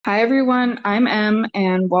Hi, everyone. I'm Em,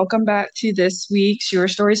 and welcome back to this week's Your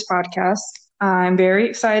Stories podcast. I'm very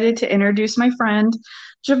excited to introduce my friend,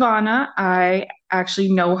 Javonna. I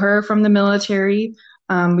actually know her from the military.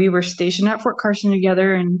 We were stationed at Fort Carson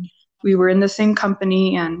together, and we were in the same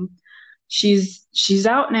company. And she's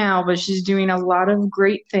out now, but she's doing a lot of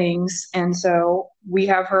great things. And so we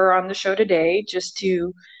have her on the show today just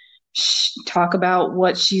to talk about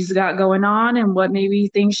what she's got going on and what maybe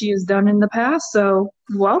things she has done in the past. So,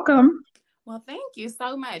 welcome. Well, thank you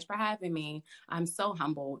so much for having me. I'm so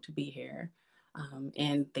humbled to be here.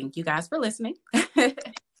 And thank you guys for listening.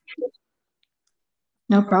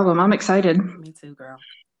 No problem. I'm excited. Me too, girl.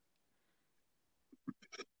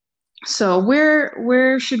 So,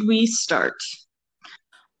 where should we start?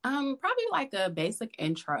 Probably like a basic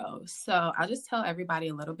intro. So I'll just tell everybody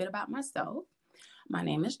a little bit about myself. My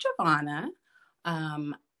name is Javonna.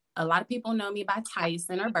 Um, a lot of people know me by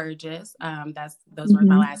Tyson or Burgess. Those were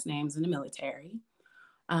my Mhm. last names in the military.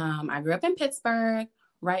 I grew up in Pittsburgh.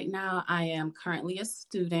 Right now, I am currently a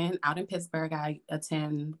student out in Pittsburgh. I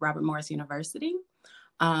attend Robert Morris University.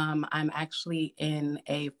 I'm actually in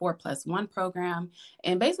a 4+1 program.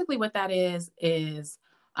 And basically, what that is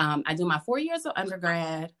I do my 4 years of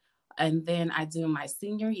undergrad, and then I do my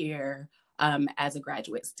senior year as a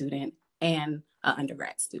graduate student and an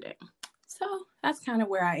undergrad student. So that's kind of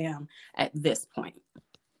where I am at this point.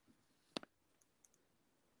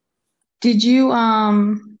 Did you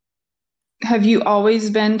have you always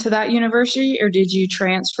been to that university, or did you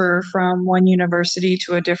transfer from one university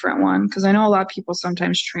to a different one? Because I know a lot of people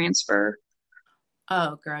sometimes transfer.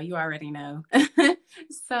 Oh, girl, you already know.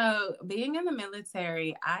 So, being in the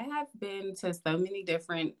military, I have been to so many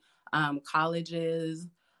different colleges,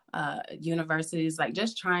 universities, like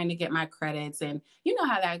just trying to get my credits. And you know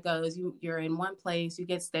how that goes. You're in one place, you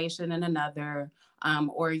get stationed in another,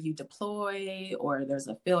 or you deploy, or there's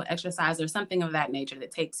a field exercise or something of that nature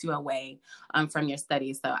that takes you away from your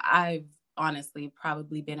studies. So, I've honestly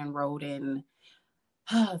probably been enrolled in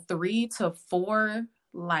 3 to 4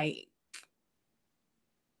 like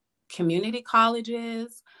community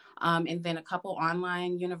colleges, and then a couple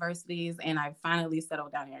online universities, and I finally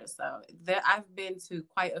settled down here. So I've been to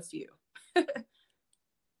quite a few.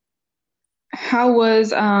 How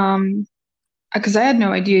was because I had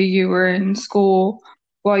no idea you were in school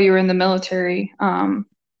while you were in the military.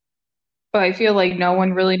 But I feel like no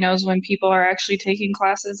one really knows when people are actually taking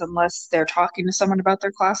classes unless they're talking to someone about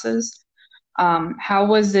their classes. How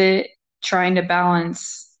was it trying to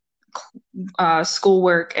balance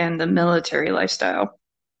schoolwork and the military lifestyle?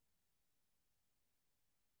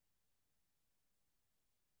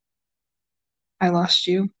 I lost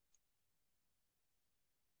you.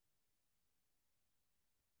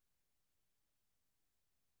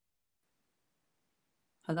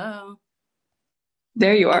 Hello.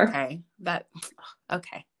 There you are. Okay.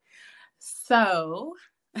 Okay. So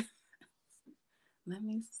let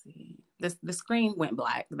me see. The screen went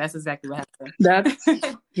black. That's exactly what That's,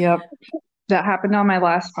 happened. yep. That happened on my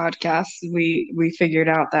last podcast. We figured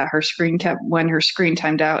out that her screen kept when her screen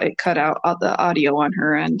timed out, it cut out all the audio on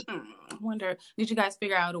her end. I wonder, did you guys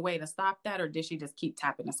figure out a way to stop that, or did she just keep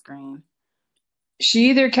tapping the screen? She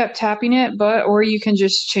either kept tapping it, but or you can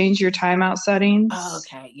just change your timeout Oh, settings.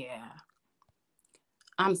 okay, yeah.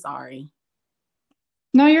 I'm sorry.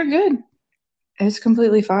 No, you're good. It's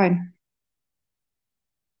completely fine.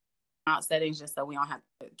 Out settings just so we don't have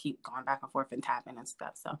to keep going back and forth and tapping and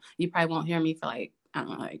stuff. So you probably won't hear me for like, I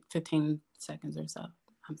don't know, like 15 seconds or so.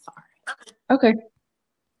 I'm sorry. Okay.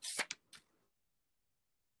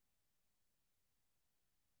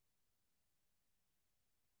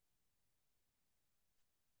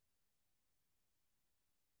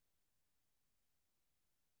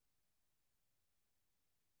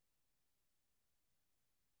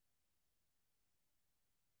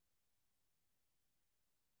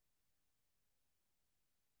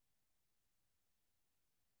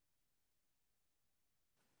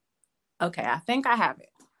 Okay, I think I have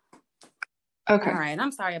it. Okay. All right,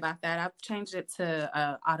 I'm sorry about that. I've changed it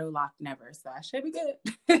to auto lock never, so I should be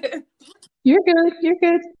good. You're good. You're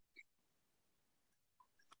good.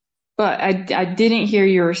 But I didn't hear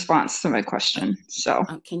your response to my question. So,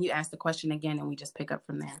 Can you ask the question again and we just pick up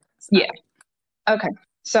from there? yeah. Sorry. Okay.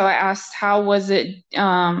 So I asked, how was it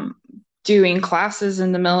doing classes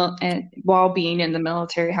in the and while being in the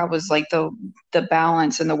military? How was like the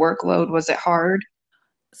balance and the workload? Was it hard?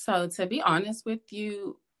 So to be honest with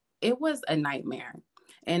you, it was a nightmare.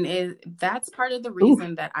 And that's part of the Ooh.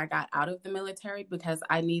 reason that I got out of the military, because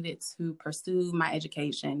I needed to pursue my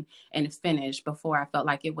education and finish before I felt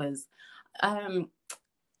like it was, um,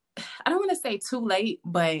 I don't want to say too late,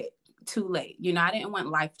 but too late. You know, I didn't want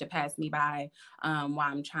life to pass me by while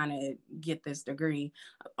I'm trying to get this degree.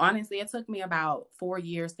 Honestly, it took me about 4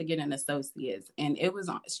 years to get an associate's, and it was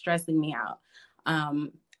stressing me out.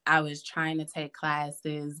 Um, I was trying to take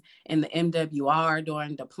classes in the MWR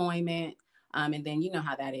during deployment. And then you know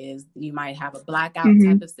how that is. You might have a blackout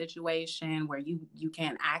type Hmm. of situation where you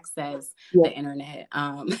can't access Yeah. the internet.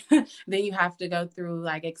 Then you have to go through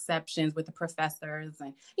like exceptions with the professors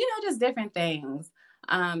and just different things.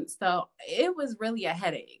 So it was really a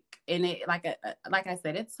headache, and it like I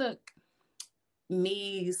said, it took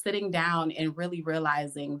me sitting down and really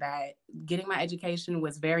realizing that getting my education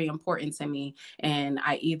was very important to me, and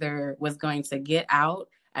I either was going to get out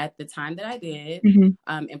at the time that I did Hmm.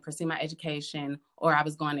 and pursue my education, or I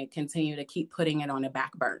was going to continue to keep putting it on the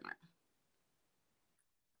back burner.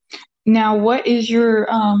 Now, what is your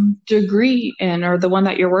degree in, or the one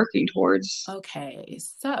that you're working towards? Okay,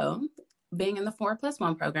 so being in the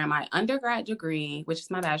 4+1 program, my undergrad degree, which is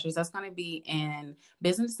my bachelor's, that's going to be in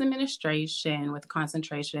business administration with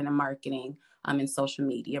concentration in marketing and social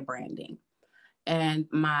media branding. And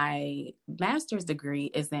my master's degree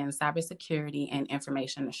is in cybersecurity and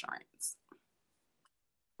information assurance.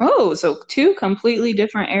 Oh, so two completely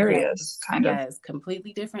different areas, Yes, kind of. yes,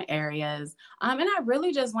 completely different areas. And I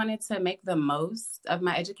really just wanted to make the most of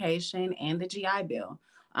my education and the GI Bill.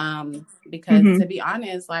 Because to Hmm. be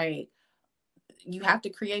honest, like, you have to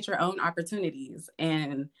create your own opportunities,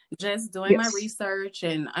 and just doing my Yes. research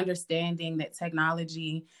and understanding that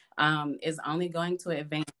technology is only going to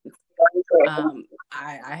advance.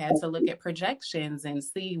 I had to look at projections and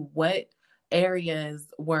see what areas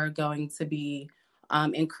were going to be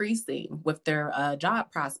increasing with their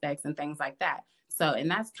job prospects and things like that. So, and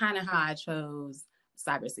that's kind of how I chose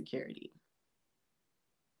cybersecurity.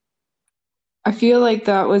 I feel like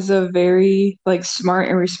that was a very like smart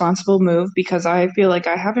and responsible move because I feel like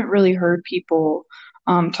I haven't really heard people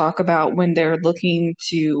talk about when they're looking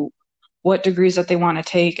to what degrees that they want to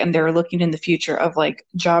take and they're looking in the future of like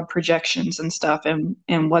job projections and stuff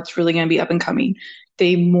and what's really going to be up and coming.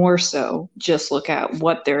 They more so just look at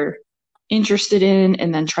what they're interested in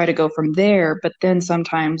and then try to go from there. But then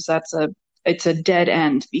sometimes it's a dead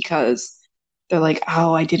end because they're like,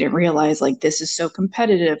 oh, I didn't realize like this is so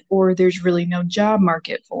competitive, or there's really no job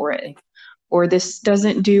market for it, or this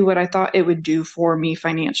doesn't do what I thought it would do for me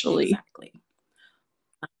financially. Exactly.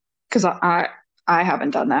 Because I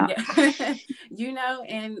haven't done that. Yeah.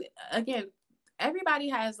 And again, everybody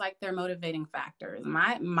has like their motivating factors.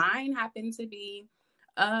 Mine happened to be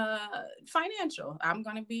uh financial. I'm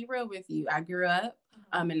gonna be real with you. I grew up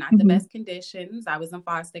in not the Hmm. best conditions. I was in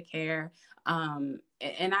foster care.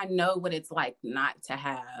 And I know what it's like not to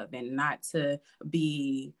have and not to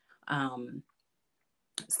be um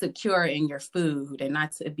secure in your food and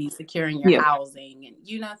not to be secure in your Yep. housing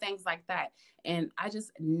and things like that. And I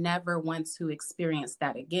just never want to experience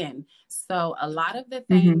that again. So a lot of the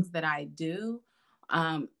Hmm. things that I do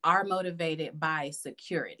are motivated by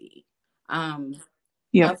security. um,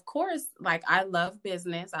 Yep. of course, like, I love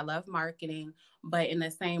business, I love marketing, but in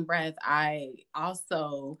the same breath I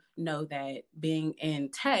also know that being in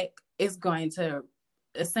tech is going to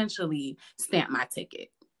essentially stamp my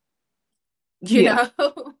ticket, you Yeah.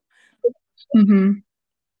 know. Hmm.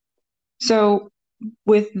 So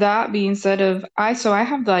with that being said, I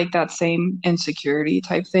have like that same insecurity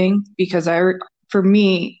type thing because for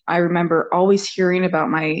me, I remember always hearing about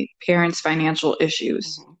my parents' financial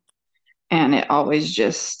issues. Mhm. And it always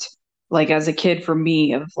just like as a kid for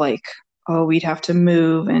me of like, oh, we'd have to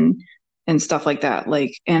move and stuff like that.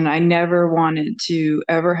 Like, and I never wanted to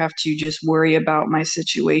ever have to just worry about my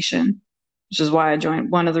situation, which is why I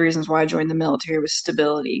joined. One of the reasons why I joined the military was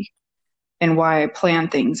stability and why I plan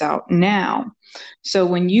things out now. So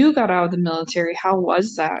when you got out of the military, how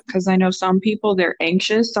was that? Because I know some people they're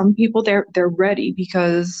anxious, some people they're ready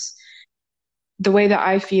because the way that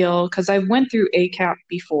I feel, because I went through ACAP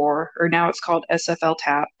before, or now it's called SFL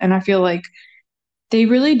TAP, and I feel like they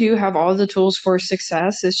really do have all the tools for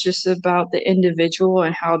success. It's just about the individual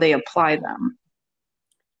and how they apply them.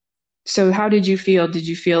 So, how did you feel? Did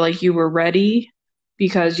you feel like you were ready?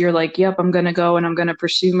 Because you're like, yep, I'm going to go and I'm going to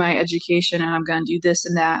pursue my education and I'm going to do this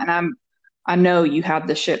and that. And I know you had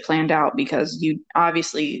the shit planned out because you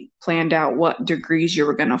obviously planned out what degrees you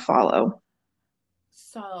were going to follow.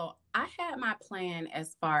 So I had my plan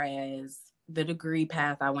as far as the degree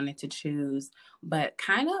path I wanted to choose, but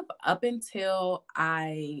kind of up until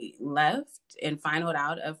I left and finalized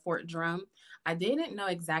out of Fort Drum, I didn't know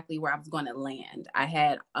exactly where I was going to land. I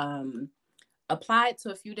had applied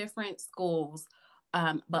to a few different schools,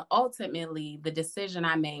 but ultimately the decision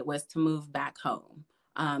I made was to move back home.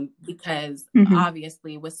 Because Hmm.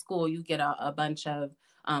 obviously with school, you get a bunch of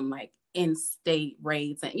like in-state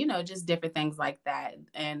rates and, just different things like that.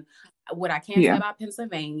 And what I can say Yeah. about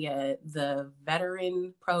Pennsylvania, the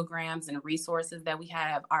veteran programs and resources that we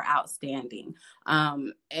have are outstanding.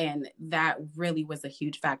 And that really was a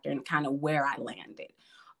huge factor in kind of where I landed.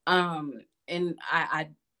 And I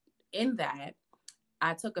in that,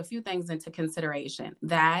 I took a few things into consideration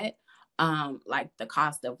that, like the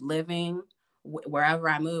cost of living, wherever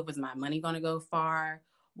I move, was my money going to go far?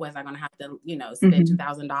 Was I going to have to, spend Hmm.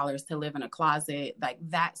 $2,000 to live in a closet? Like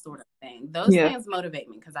that sort of thing. Those Yeah. things motivate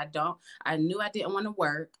me because I knew I didn't want to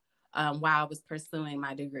work while I was pursuing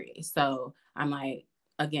my degree. So I'm like,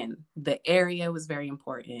 again, the area was very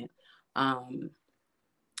important. Um,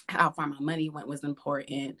 how far my money went was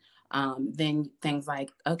important. Then things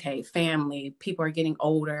like, okay, family, people are getting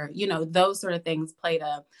older, those sort of things played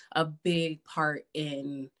a big part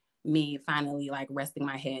in me finally like resting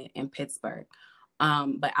my head in Pittsburgh.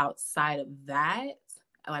 But outside of that,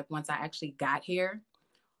 like once I actually got here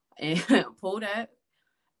and pulled up,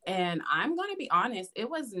 and I'm going to be honest, it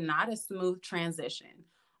was not a smooth transition.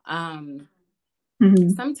 Um, Hmm.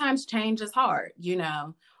 Sometimes change is hard,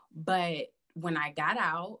 but when I got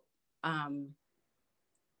out, um,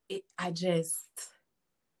 I just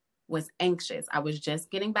was anxious. I was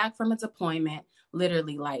just getting back from a deployment,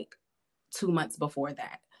 literally like 2 months before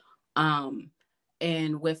that. Um,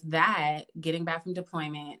 and with that, getting back from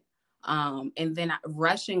deployment, and then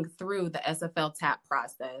rushing through the SFL TAP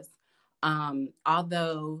process.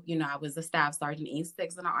 Although, I was a staff sergeant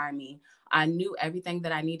E6 in the Army, I knew everything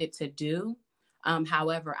that I needed to do.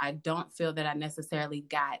 However, I don't feel that I necessarily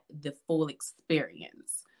got the full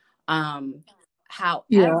experience. Um,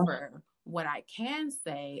 Yeah. However, what I can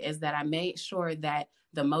say is that I made sure that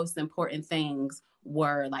the most important things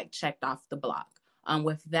were like checked off the block.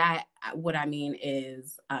 With that, what I mean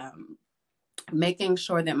is making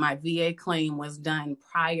sure that my VA claim was done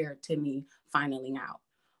prior to me filing out.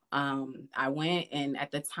 I went, and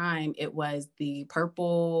at the time it was the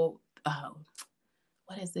purple,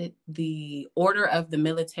 what is it? The Order of the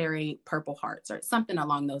Military Purple Hearts, or something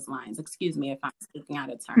along those lines. Excuse me if I'm speaking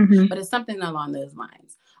out of turn, Hmm. but it's something along those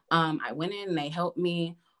lines. I went in and they helped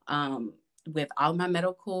me with all my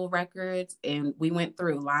medical records, and we went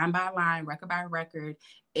through line by line, record by record,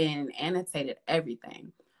 and annotated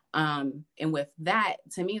everything. And with that,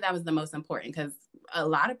 to me, that was the most important because a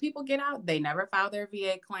lot of people get out, they never file their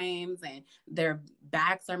VA claims, and their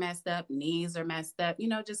backs are messed up, knees are messed up,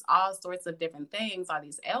 just all sorts of different things, all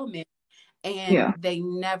these ailments, and Yeah. they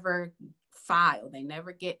never file, they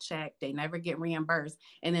never get checked, they never get reimbursed.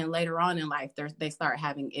 And then later on in life, they start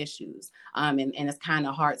having issues. And it's kind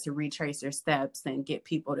of hard to retrace your steps and get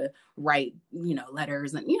people to write,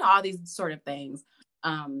 letters and, all these sort of things.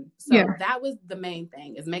 So Yeah. that was the main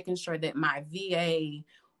thing, is making sure that my VA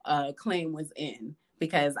claim was in,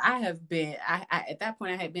 because I have been, at that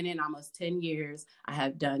point, I had been in almost 10 years. I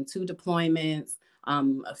had done 2 deployments,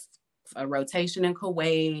 a rotation in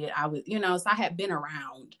Kuwait. I was, so I had been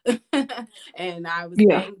around and I was Yeah.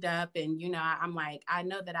 banged up. And, I'm like, I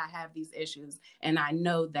know that I have these issues, and I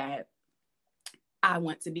know that I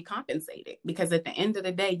want to be compensated, because at the end of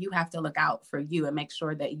the day, you have to look out for you and make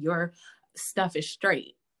sure that your stuff is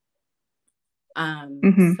straight.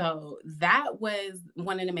 Hmm. So that was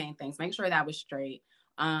one of the main things, make sure that was straight.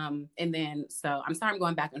 And then, so I'm sorry, I'm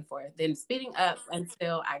going back and forth. Then speeding up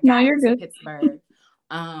until I No, got you're to good. Pittsburgh,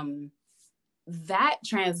 um, that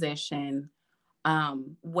transition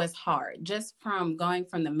was hard, just from going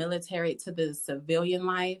from the military to the civilian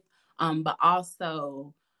life, but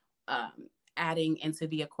also um, adding into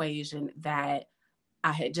the equation that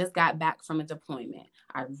I had just got back from a deployment.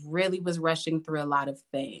 I really was rushing through a lot of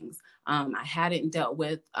things. I hadn't dealt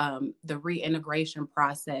with the reintegration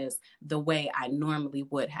process the way I normally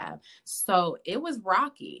would have. So it was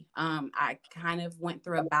rocky. I kind of went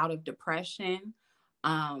through a bout of depression.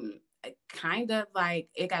 Kind of like,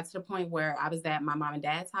 it got to the point where I was at my mom and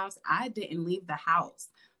dad's house. I didn't leave the house.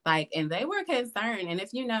 Like, and they were concerned. And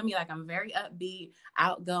if you know me, like, I'm very upbeat,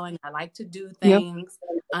 outgoing. I like to do Yep. things.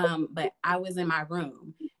 But I was in my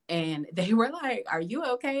room, and they were like, "Are you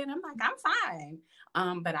okay?" And I'm like, "I'm fine."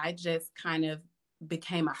 But I just kind of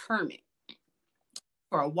became a hermit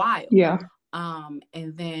for a while. Yeah. And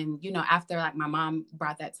then, after like my mom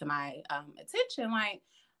brought that to my attention, like,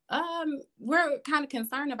 we're kind of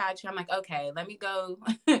concerned about you. I'm like, okay, let me go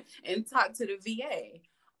and talk to the VA.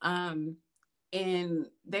 And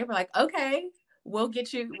they were like, okay, we'll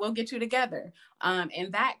get you together.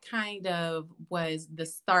 And that kind of was the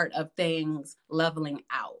start of things leveling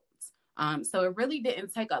out. So it really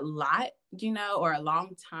didn't take a lot, or a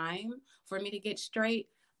long time for me to get straight.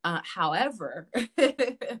 However,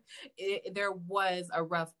 there was a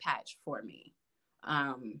rough patch for me.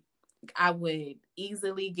 I would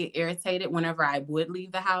easily get irritated whenever I would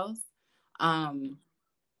leave the house, um,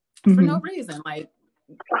 for no Hmm. reason. Like,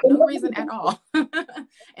 no reason at all.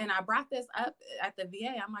 And I brought this up at the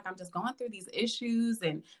VA. I'm like, I'm just going through these issues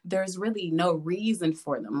and there's really no reason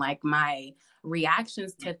for them. Like, my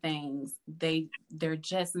reactions to things, they're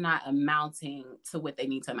just not amounting to what they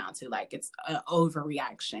need to amount to. Like, it's an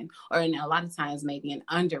overreaction, or a lot of times maybe an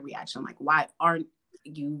underreaction. Like, why aren't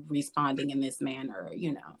you responding in this manner?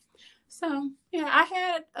 So yeah, I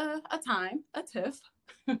had a tiff.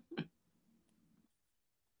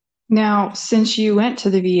 Now, since you went to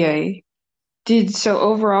the VA, so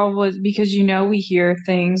overall was because we hear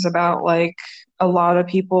things about like a lot of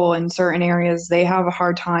people in certain areas they have a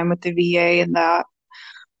hard time with the VA and that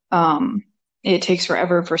um it takes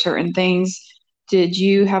forever for certain things. Did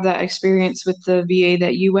you have that experience with the VA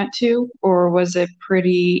that you went to, or was it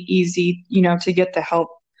pretty easy, to get the help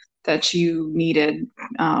that you needed?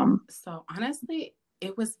 Um, So honestly,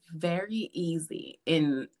 it was very easy.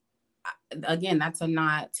 And again, that's a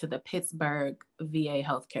nod to the Pittsburgh VA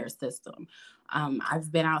healthcare system.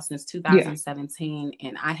 I've been out since yeah. 2017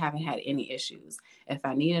 and I haven't had any issues. If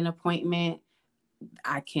I need an appointment,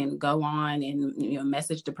 I can go on and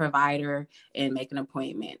message the provider and make an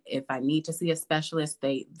appointment. If I need to see a specialist,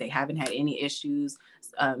 they haven't had any issues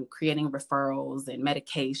creating referrals and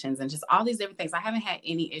medications and just all these different things. I haven't had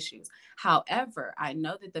any issues. However, I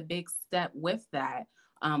know that the big step with that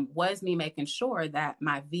was me making sure that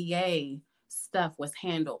my VA stuff was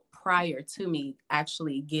handled prior to me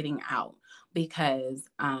actually getting out, because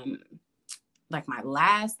like my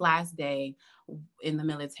last day in the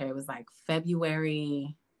military was like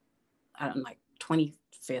February, I don't know, like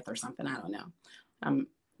 25th or something. I don't know. Um,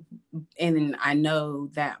 and then I know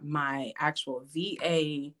that my actual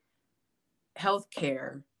VA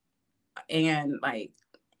healthcare and like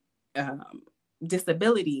um,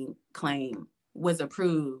 disability claim was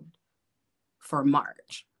approved for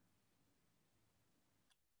March.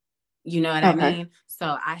 You know what I Okay. mean?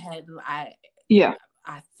 So Yeah.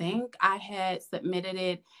 I think I had submitted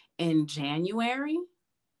it in January,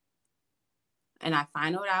 and I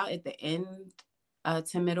found out at the end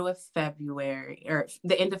to middle of February, or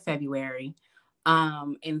the end of February.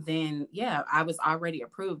 And then, yeah, I was already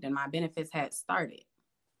approved and my benefits had started.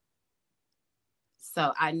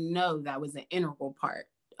 So I know that was an integral part,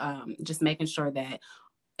 just making sure that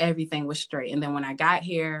everything was straight. And then when I got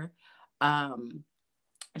here,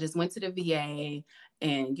 I just went to the VA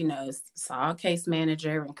and, saw a case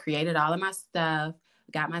manager and created all of my stuff,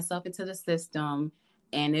 got myself into the system.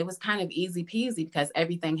 And it was kind of easy peasy because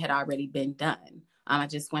everything had already been done. I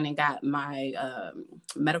just went and got my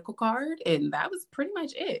medical card, and that was pretty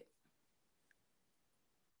much it.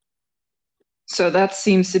 So that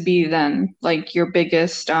seems to be then like your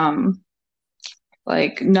biggest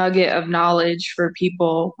like nugget of knowledge for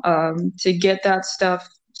people to get that stuff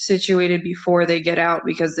situated before they get out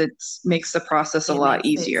because it makes the process a It lot makes it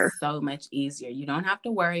easier. so much easier. You don't have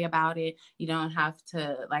to worry about it. You don't have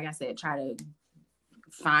to, like I said, try to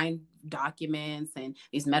find documents and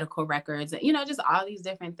these medical records and just all these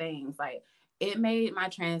different things. Like, it made my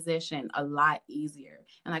transition a lot easier.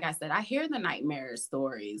 And like I said, I hear the nightmare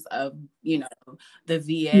stories of the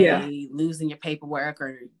Yeah. VA losing your paperwork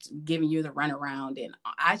or giving you the runaround, and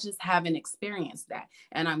I just haven't experienced that,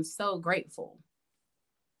 and I'm so grateful.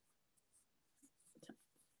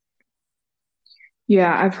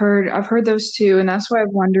 Yeah, I've heard those too, and that's why I've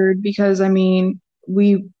wondered because I mean,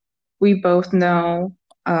 we both know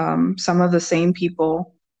some of the same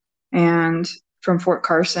people and from Fort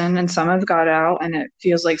Carson, and some have got out, and it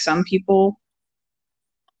feels like some people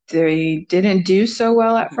they didn't do so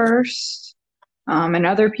well at Mhm. first. And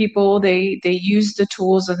other people they used the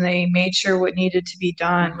tools and they made sure what needed to be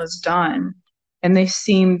done Mhm. was done, and they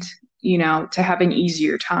seemed, to have an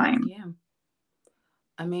easier time. Yeah.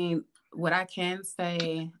 I mean, what I can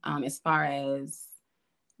say, as far as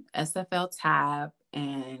SFL tab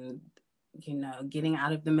and getting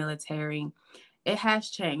out of the military, it has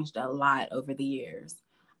changed a lot over the years.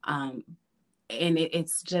 Um, and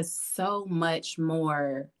it's just so much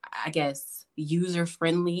more, I guess, user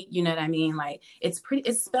friendly. You know what I mean? Like, it's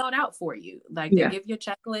spelled out for you. Like, they Yeah, give you a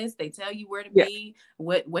checklist, they tell you where to yeah, be,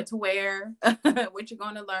 what to wear, what you're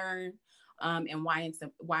going to learn, and why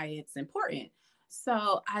it's important.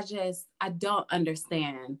 So I don't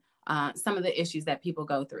understand some of the issues that people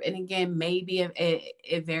go through. And again, maybe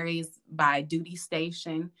it varies by duty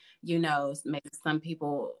station. Maybe some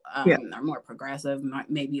people Yeah. are more progressive,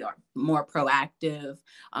 maybe are more proactive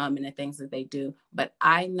in the things that they do. But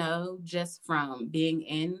I know just from being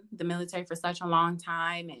in the military for such a long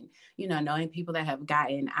time, and knowing people that have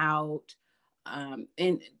gotten out,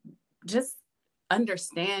 and just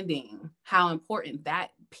understanding how important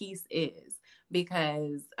that piece is,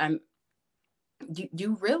 because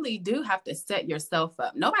you really do have to set yourself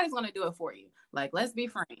up. Nobody's going to do it for you. Like, let's be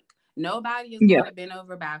frank. Nobody is Yeah. going to bend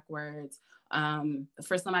over backwards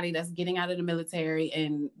for somebody that's getting out of the military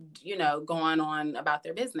and, going on about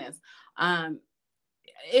their business.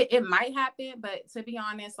 It might happen, but to be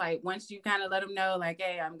honest, like once you kind of let them know, like,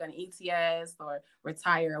 hey, I'm going to ETS or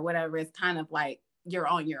retire or whatever, it's kind of like you're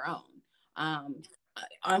on your own. Um,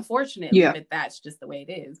 Unfortunately, Yeah. but that's just the way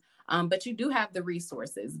it is. But you do have the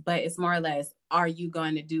resources, but it's more or less, are you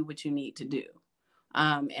going to do what you need to do?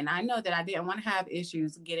 And I know that I didn't want to have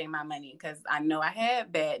issues getting my money, because I know I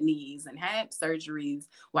had bad knees and had surgeries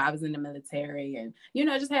while I was in the military, and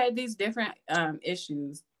just had these different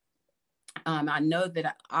issues. I know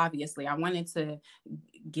that obviously I wanted to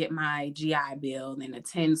get my GI Bill and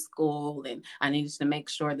attend school, and I needed to make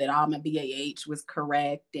sure that all my BAH was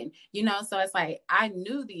correct. And, so it's like, I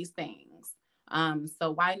knew these things.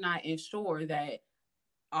 So why not ensure that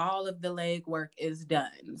all of the legwork is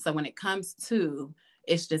done? So when it comes to,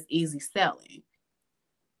 it's just easy selling.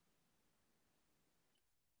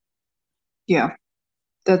 Yeah.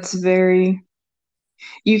 That's very,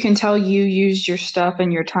 you can tell you used your stuff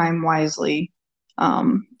and your time wisely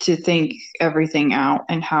to think everything out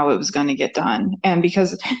and how it was going to get done. And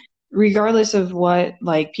because regardless of what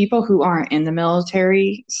like people who aren't in the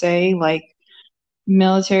military say, like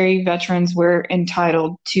military veterans, we're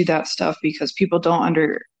entitled to that stuff because people don't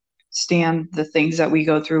understand the things that we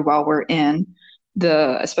go through while we're in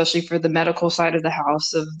especially for the medical side of the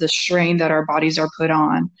house, of the strain that our bodies are put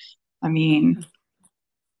on. I mean, Yeah,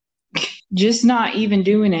 just not even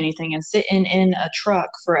doing anything and sitting in a truck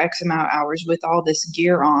for X amount of hours with all this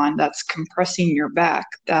gear on that's compressing your back,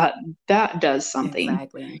 that does something,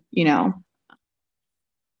 exactly. you know,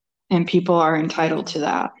 and people are entitled Yeah. to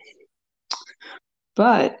that.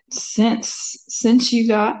 But since you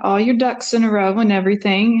got all your ducks in a row and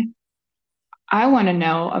everything, I want to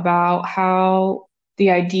know about how the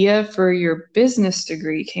idea for your business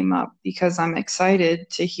degree came up, because I'm excited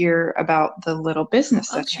to hear about the little business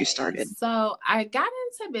that you Okay. started. So I got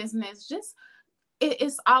into business, just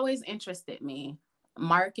it's always interested me.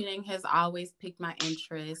 Marketing has always piqued my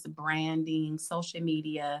interest, branding, social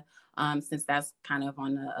media, since that's kind of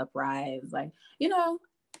on the uprise. Like,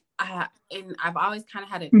 and I've always kind of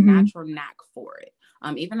had a Mm-hmm. natural knack for it.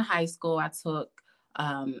 Even in high school, I took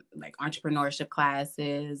like entrepreneurship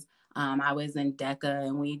classes. I was in DECA,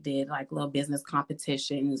 and we did like little business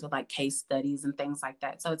competitions with like case studies and things like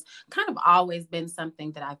that. So it's kind of always been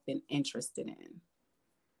something that I've been interested in.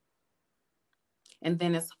 And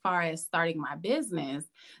then as far as starting my business,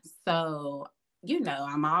 so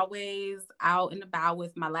I'm always out and about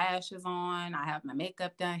with my lashes on. I have my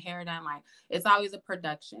makeup done, hair done. Like, it's always a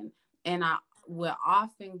production. And I will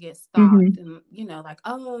often get stopped Mm-hmm. and, like,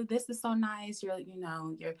 oh, this is so nice. Your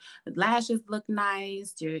lashes look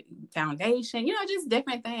nice, your foundation, just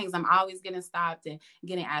different things. I'm always getting stopped and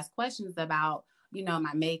getting asked questions about,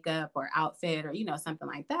 my makeup or outfit or, something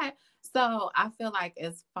like that. So I feel like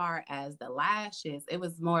as far as the lashes, it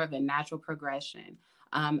was more of a natural progression.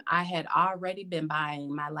 I had already been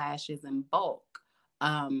buying my lashes in bulk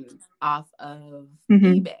um, off of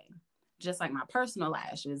Mm-hmm. eBay, just like my personal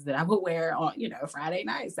lashes that I would wear on, Friday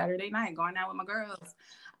night, Saturday night, going out with my girls.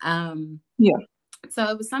 Um, Yeah. so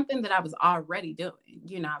it was something that I was already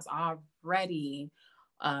doing. I was already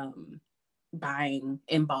um, buying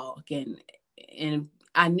in bulk, and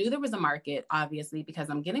I knew there was a market, obviously, because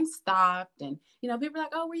I'm getting stopped, and people are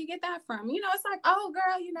like, oh, where you get that from? It's like, oh,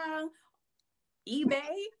 girl,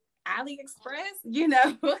 eBay, AliExpress,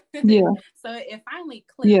 Yeah. So it finally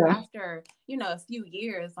clicked Yeah. after, a few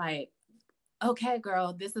years, like, okay,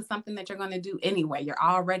 girl, this is something that you're going to do anyway. You're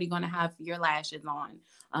already going to have your lashes on.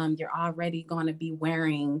 You're already going to be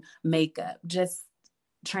wearing makeup. Just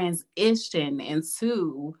transition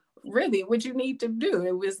into really what you need to do.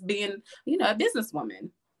 It was being, a businesswoman.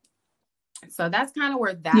 So that's kind of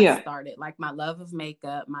where that Yeah. started, like my love of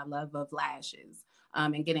makeup, my love of lashes,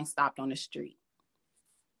 and getting stopped on the street.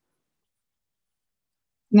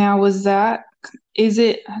 Now, is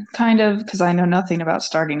it kind of, because I know nothing about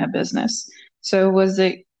starting a business. So was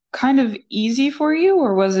it kind of easy for you,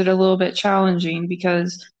 or was it a little bit challenging?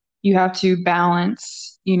 Because you have to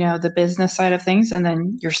balance, the business side of things, and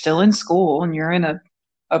then you're still in school and you're in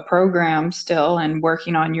a program still and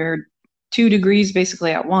working on your 2 degrees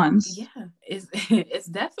basically at once. Yeah, it's it's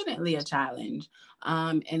definitely a challenge.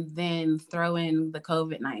 And then throw in the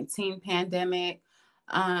COVID-19 pandemic,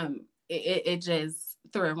 it just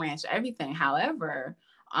threw a wrench to everything. However,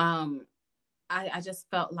 um, I just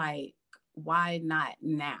felt like, why not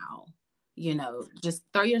now? Just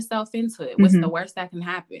throw yourself into it. What's the Hmm. worst that can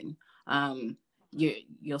happen? Um,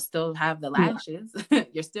 you'll still have the Yeah. lashes.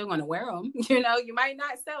 You're still going to wear them. You might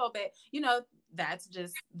not sell, but that's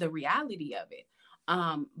just the reality of it.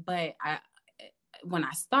 But when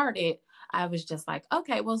I started, I was just like,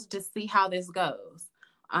 okay, we'll just see how this goes.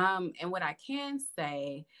 And what I can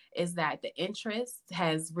say is that the interest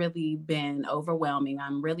has really been overwhelming.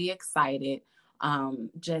 I'm really excited,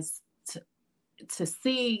 just to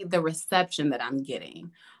see the reception that I'm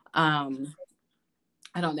getting.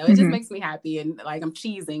 I don't know. It just Hmm. makes me happy, and like I'm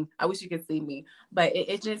cheesing. I wish you could see me, but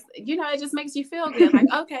it just, it just makes you feel good. Like,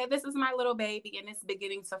 okay, this is my little baby, and it's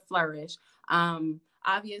beginning to flourish.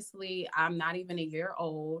 Obviously, I'm not even a year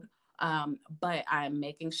old, but I'm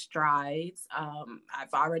making strides.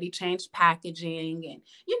 I've already changed packaging, and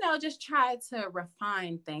just try to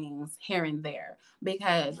refine things here and there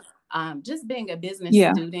because just being a business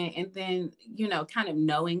Yeah. student and then kind of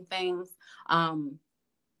knowing things.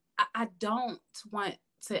 I don't want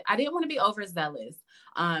I didn't want to be overzealous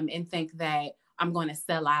and think that I'm going to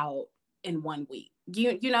sell out in 1 week.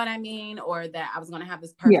 You know what I mean? Or that I was going to have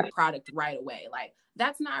this Yeah. perfect product right away. Like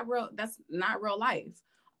that's not real life.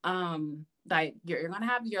 Like you're going to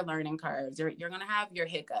have your learning curves. You're going to have your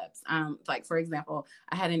hiccups. Like for example,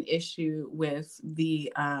 I had an issue with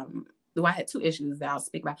well, I had 2 issues that I'll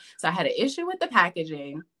speak about. So I had an issue with the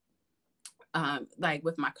packaging, like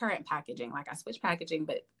with my current packaging. Like I switched packaging,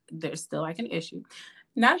 but there's still like an issue.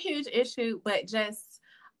 Not a huge issue, but just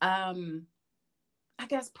I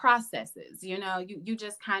guess processes. You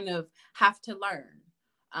just kind of have to learn.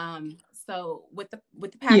 So with the Yeah.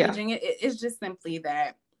 packaging, it's just simply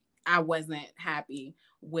that I wasn't happy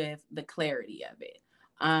with the clarity of it.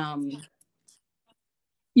 Um,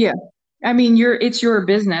 Yeah. I mean, it's your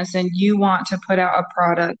business and you want to put out a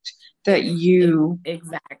product that you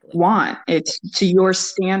exactly. want. It's to your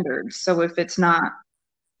standards. So if it's not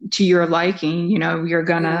to your liking, you're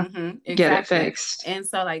gonna get it Exactly. fixed. And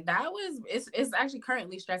so like that was it's actually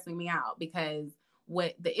currently stressing me out because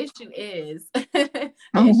what the issue is the issue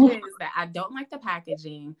Oh. is that I don't like the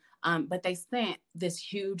packaging, but they sent this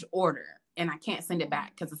huge order and I can't send it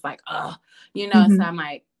back because it's like, so Hmm. I'm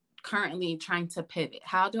like currently trying to pivot.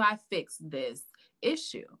 How do I fix this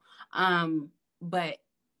issue? But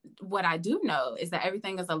what I do know is that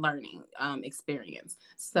everything is a learning experience.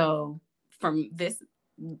 So from this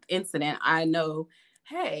incident, I know,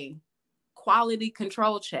 hey, quality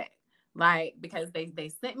control check. Like because they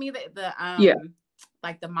sent me the Yeah.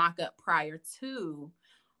 like the mock up prior to,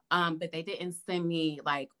 but they didn't send me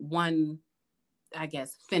like one, I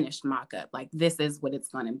guess, finished mock up. Like this is what it's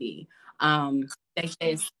gonna be. They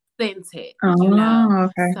just sent it. Oh,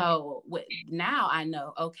 okay. So now I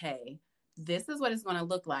know, okay, this is what it's gonna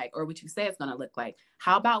look like, or what you say it's gonna look like.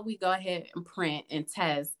 How about we go ahead and print and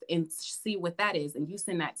test and see what that is, and you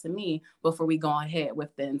send that to me before we go ahead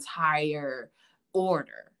with the entire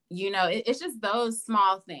order. It's just those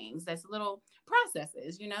small things. That's little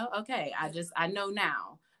processes. Okay, I know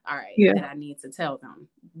now, all right, Yeah. that I need to tell them,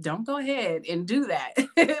 don't go ahead and do that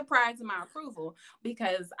prior to my approval,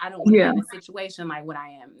 because I don't want to be Yeah. in a situation like what I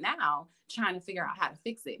am now, trying to figure out how to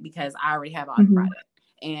fix it because I already have all the Hmm. product.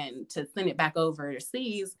 And to send it back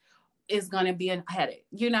overseas is going to be a headache.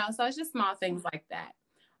 So it's just small things like that.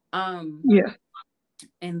 Yeah.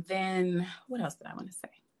 And then what else did I want to say?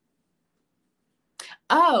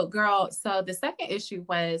 Oh, girl. So the second issue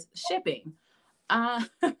was shipping. Uh,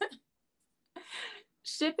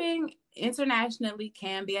 shipping internationally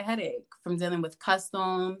can be a headache from dealing with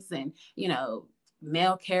customs and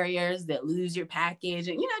mail carriers that lose your package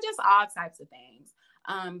and just all types of things.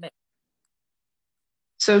 But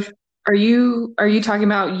So are you talking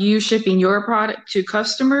about you shipping your product to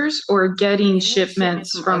customers or getting getting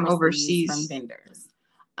shipments shipments from from overseas from overseas? vendors.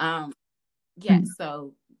 um yeah, Mhm.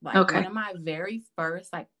 so like one Okay. of my very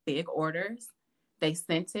first like big orders, they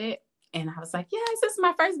sent it and I was like, yes, this is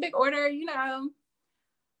my first big order.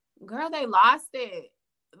 Girl, they lost it.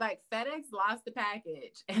 Like FedEx lost the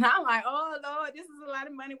package. And I'm like, oh Lord, this is a lot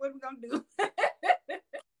of money. What are we gonna do?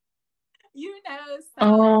 So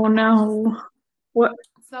Oh no. What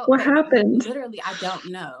what they happened? literally, I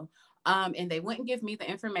don't know. And they wouldn't give me the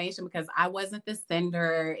information because I wasn't the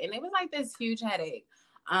sender. And it was like this huge headache.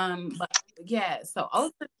 But Yeah. So,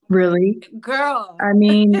 oh, Really? girl. I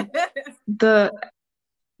mean, the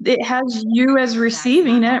it has you as That's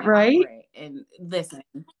receiving not how it, they right? operate. And listen,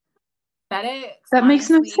 FedEx, That makes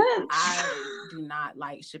no honestly, sense. I do not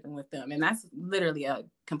like shipping with them. And that's literally a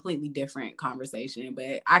completely different conversation,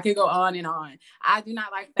 but I could go on and on. I do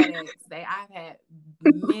not like FedEx. I've had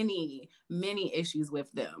many, many issues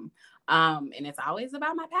with them. And it's always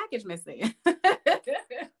about my package missing.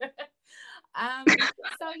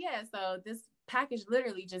 So yeah, so this package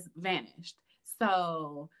literally just vanished.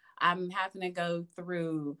 So I'm having to go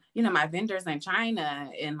through, my vendors in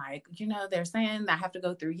China, and like, they're saying I have to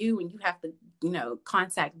go through you and you have to,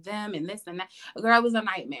 contact them and this and that. Girl, it was a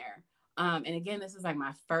nightmare. And again, this is like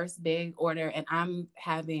my first big order and I'm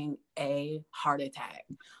having a heart attack.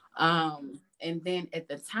 And then at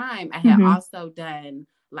the time I had Hmm. also done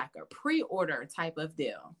like a pre-order type of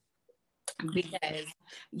deal because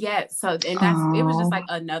so and it was just Oh, like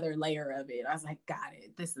another layer of it. I was like, got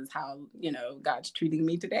it, this is how God's treating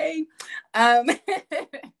me today.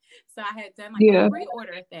 So I had done like a yeah.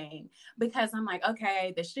 pre-order thing because I'm like,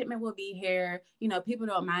 okay, the shipment will be here, people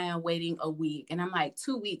don't mind waiting a week, and I'm like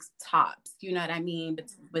 2 weeks tops, you know what I mean,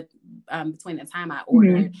 but between the time I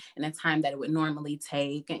ordered Hmm. and the time that it would normally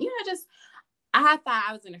take, and just I thought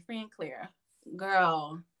I was in a free and clear.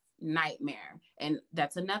 Girl, nightmare. And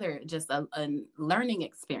that's another just a learning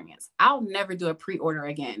experience. I'll never do a pre-order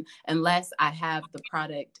again unless I have the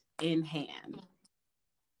product in hand.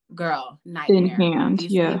 Girl, In nightmare. hand,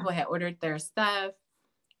 These yeah. people had ordered their stuff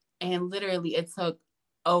and literally it took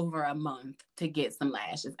over a month to get some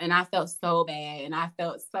lashes. And I felt so bad. And I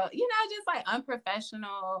felt so, just like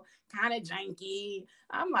unprofessional, kind of janky.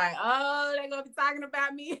 I'm like, oh, they're going to be talking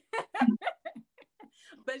about me.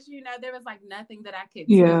 But there was like nothing that I could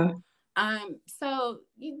Yeah. do. So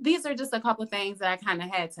these are just a couple of things that I kind of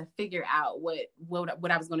had to figure out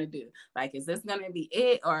what I was going to do. Like, is this going to be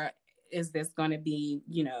it, or is this going to be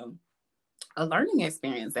a learning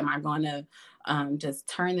experience? Am I going to just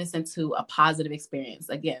turn this into a positive experience?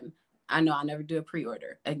 Again, I know I'll never do a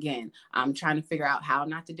pre-order again. I'm trying to figure out how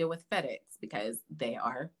not to deal with FedEx because they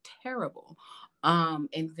are terrible.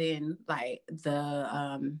 And then like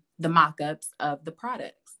the mock-ups of the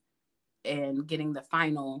products and getting the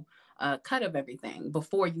final cut of everything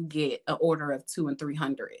before you get an order of 200 and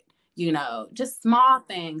 300. Just small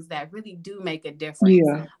things that really do make a difference.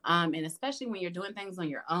 Yeah. And especially when you're doing things on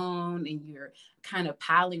your own and you're kind of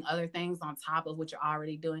piling other things on top of what you're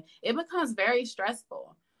already doing, it becomes very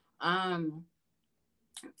stressful.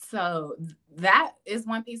 So that is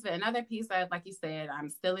one piece of it. Another piece that, like you said, I'm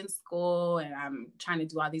still in school and I'm trying to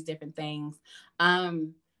do all these different things.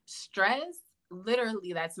 Stress,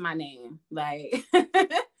 literally, that's my name. Like,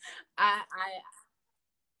 I,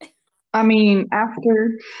 I mean,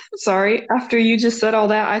 after you just said all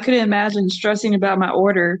that, I couldn't imagine stressing about my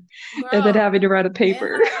order and then girl, having to write a and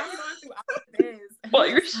paper like I'm going through all of this, and I'm what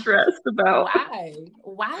you're just like, stressed about.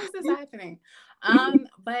 why is this happening?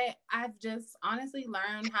 But I've just honestly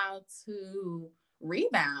learned how to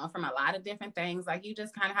rebound from a lot of different things. Like, you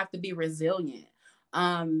just kind of have to be resilient.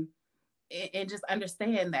 Um, and just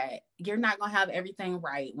understand that you're not going to have everything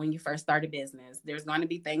right when you first start a business. There's going to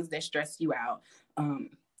be things that stress you out.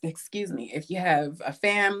 Excuse me, if you have a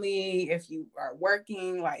family, if you are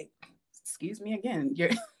working, like, excuse me again, you're,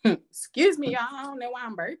 excuse me, y'all, I don't know why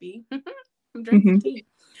I'm burpy. I'm drinking Hmm. tea.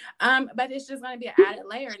 But it's just going to be an added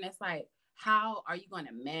layer. And it's like, how are you going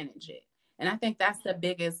to manage it? And I think that's the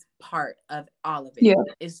biggest part of all of it, Yeah.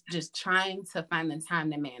 is just trying to find the time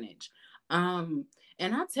to manage. Um,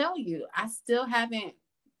 and I tell you, I still haven't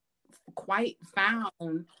quite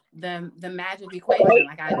found the magic equation.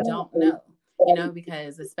 Like, I don't know,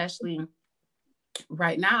 because especially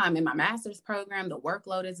right now I'm in my master's program, the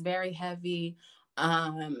workload is very heavy.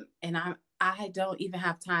 And I don't even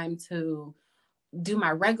have time to do my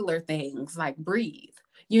regular things like breathe,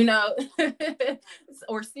 you know,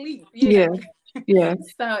 or sleep. Yeah. Yeah. Yeah.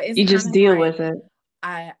 So it's You kind just of deal like with it.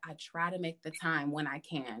 I try to make the time when I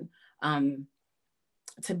can.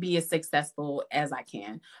 To be as successful as I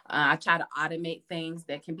can. I try to automate things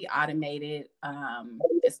that can be automated,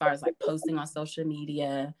 as far as like posting on social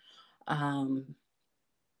media. Um,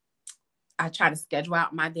 I try to schedule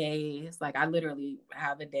out my days. Like, I literally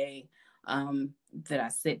have a day that I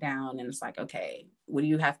sit down and it's like, okay, what do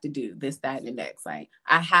you have to do? This, that, and the next. Like,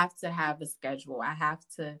 I have to have a schedule. I have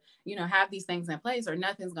to, have these things in place or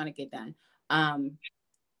nothing's going to get done. Um,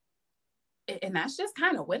 and that's just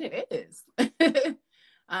kind of what it is.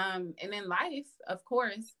 And in life, of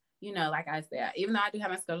course, like I said, even though I do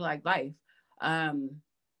have my schedule like life, um,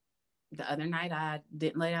 the other night I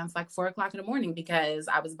didn't lay down. It's like 4 o'clock in the morning because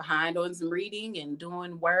I was behind on some reading and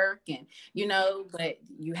doing work, and but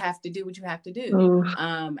you have to do what you have to do. Oof.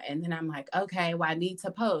 And then I'm like, okay, well, I need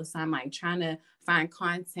to post. I'm like trying to find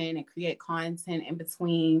content and create content in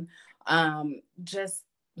between, just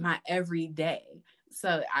my everyday.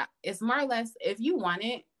 So it's more or less, if you want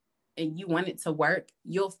it and you want it to work,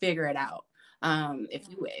 you'll figure it out.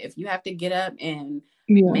 If you have to get up and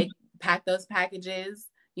Yeah. pack those packages,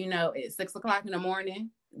 at 6 o'clock in the morning,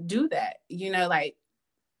 do that. Like,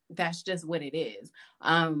 that's just what it is.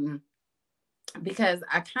 Because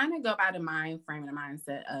I kind of go by the mind frame and the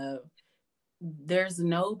mindset of, there's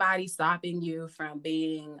nobody stopping you from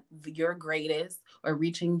being your greatest or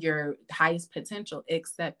reaching your highest potential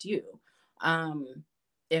except you.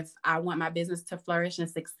 If I want my business to flourish and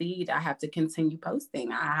succeed, I have to continue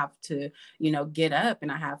posting. I have to, get up,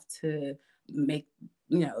 and I have to make,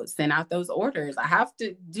 send out those orders. I have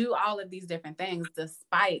to do all of these different things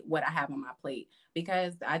despite what I have on my plate,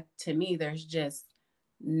 because to me, there's just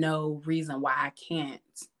no reason why I can't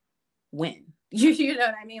win. You know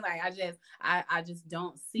what I mean? Like, I just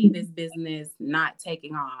don't see this business not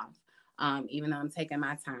taking off. Even though I'm taking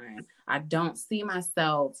my time, I don't see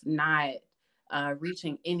myself not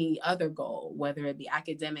reaching any other goal, whether it be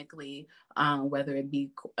academically, whether it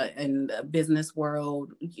be in the business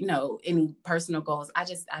world, any personal goals. I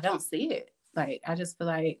don't see it. Like, I just feel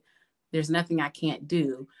like there's nothing I can't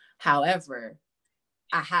do. However,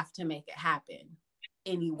 I have to make it happen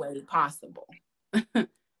any way possible.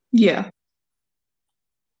 Yeah.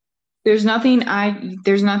 There's nothing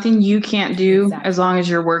you can't do as Exactly. long as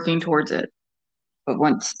you're working towards it. But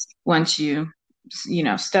once you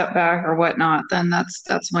step back or whatnot, then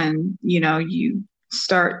that's when, you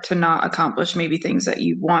start to not accomplish maybe things that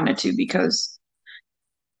you wanted to, because,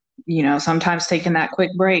 sometimes taking that quick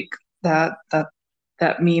break, that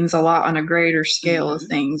means a lot on a greater scale of Mm-hmm.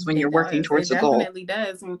 things when It you're working does. It towards a goal. definitely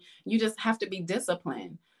does. And you just have to be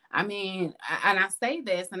disciplined. I mean, and I say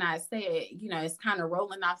this and I say it, it's kind of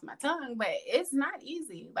rolling off my tongue, but it's not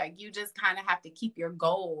easy. Like, you just kind of have to keep your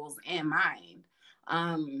goals in mind.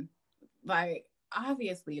 Um, like,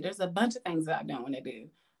 obviously, there's a bunch of things that I don't want to do.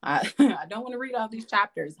 I don't want to read all these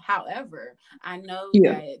chapters. However, I know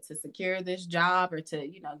Yeah. that to secure this job or to,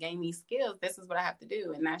 gain these skills, this is what I have to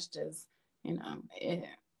do. And that's just, it.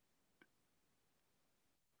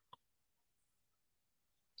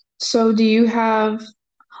 So do you have,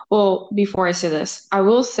 well, before I say this, I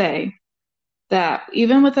will say that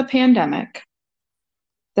even with the pandemic,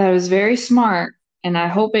 that was very smart, and I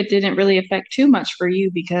hope it didn't really affect too much for you,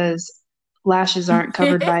 because lashes aren't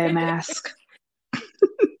covered by a mask.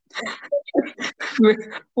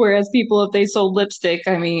 Whereas people, if they sold lipstick,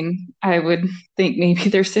 I mean, I would think maybe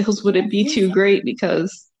their sales Yeah, wouldn't be too great,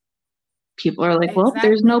 because people are like, well,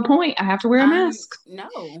 there's no exactly. point. I have to wear a mask.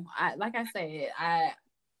 No, like I said,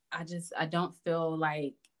 I don't feel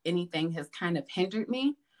like anything has kind of hindered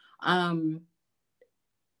me, um,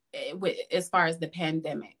 as far as the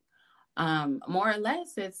pandemic. More or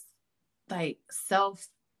less, it's like self,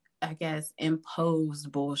 I guess,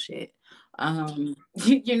 imposed bullshit.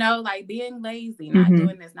 Like being lazy, not Hmm.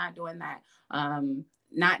 doing this, not doing that,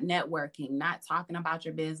 not networking, not talking about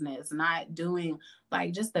your business, not doing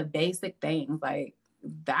like just the basic things. Like,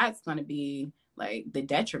 that's going to be like the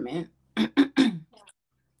detriment.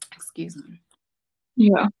 Excuse me.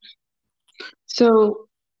 Yeah. So,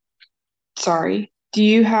 sorry.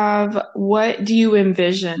 What do you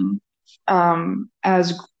envision,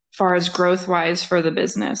 as far as growth wise for the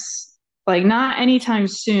business? Like, not anytime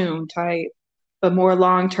soon type, but more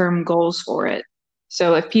long-term goals for it.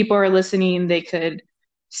 So if people are listening, they could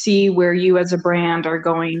see where you as a brand are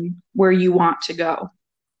going, where you want to go,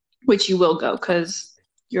 which you will go, because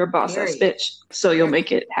you're a boss ass Period. bitch. So you'll Period.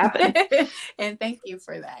 make it happen. And thank you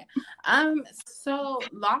for that. So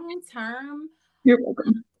long term, You're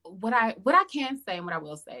welcome. what I can say and what I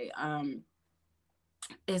will say,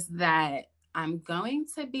 is that I'm going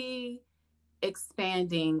to be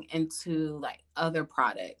expanding into like other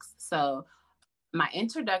products. So my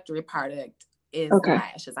introductory product is Okay.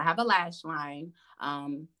 lashes. I have a lash line.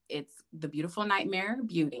 It's the Beautiful Nightmare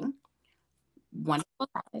Beauty. Wonderful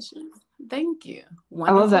lashes. Thank you.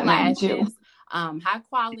 I love Wonderful that name too. lashes. High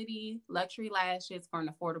quality luxury lashes for an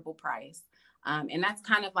affordable price. And that's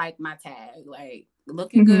kind of like my tag, like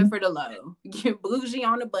looking good Hmm. for the low, get bougie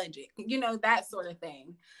on a budget, that sort of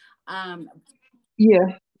thing. Um,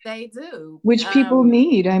 Yeah. they do. Which people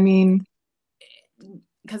need. I mean,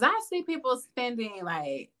 Because I see people spending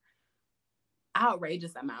like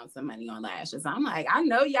outrageous amounts of money on lashes. I'm like, I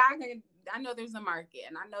know there's a market,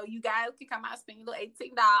 and I know you guys can come out and spend your little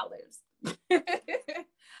 $18.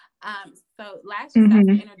 So lashes, that's an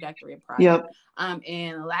Mm-hmm. introductory Yep. product.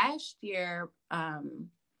 And last year,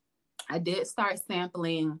 I did start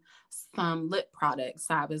sampling some lip products.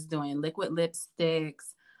 So I was doing liquid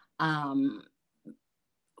lipsticks, um,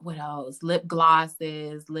 what else? Lip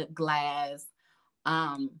glosses, lip gloss.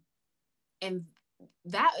 Um, and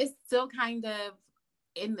that is still kind of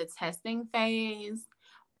in the testing phase,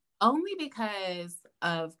 only because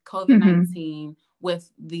of COVID Mm-hmm. 19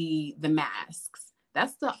 with the masks.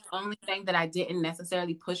 That's the only thing that I didn't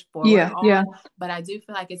necessarily push forward Yeah, yeah, on, but I do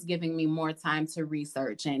feel like it's giving me more time to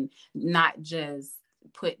research and not just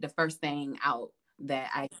put the first thing out that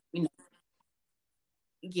I, you know,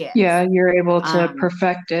 yeah. yes. You're able to Um,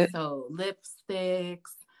 perfect it. so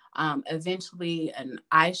lipsticks, eventually an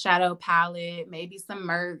eyeshadow palette, maybe some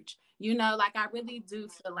merch. You know, like I really do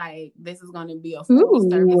feel like this is going to be a full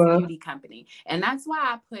service Ooh. beauty company. And that's why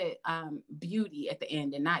I put beauty at the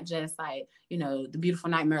end and not just like, you know, the Beautiful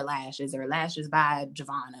Nightmare lashes or lashes by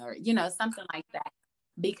Javonna or, you know, something like that.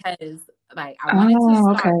 Because like I wanted to Oh,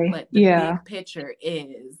 start, okay. but the Yeah. big picture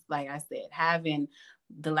is, like I said, having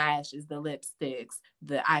the lashes, the lipsticks,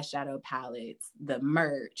 the eyeshadow palettes, the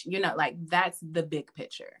merch, you know, like that's the big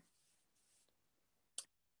picture.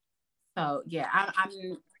 So yeah,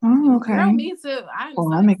 Oh, girl, okay. me too. I'm Well,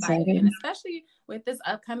 so I'm excited. excited. And especially with this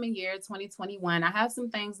upcoming year, 2021, I have some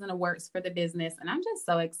things in the works for the business and I'm just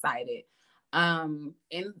so excited. And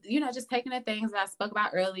you know, just taking the things that I spoke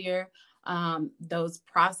about earlier, those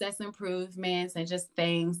process improvements and just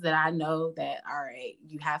things that I know that, all right,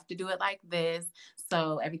 you have to do it like this.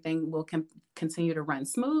 So everything will continue to run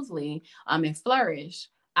smoothly, and flourish.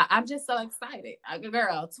 I'm just so excited.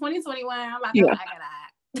 Girl, 2021, I'm about to Yeah. pack it out.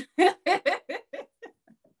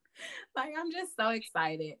 Like I'm just so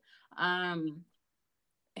excited. Um,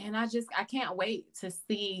 and I can't wait to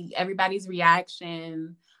see everybody's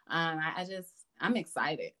reaction. I'm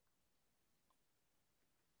excited.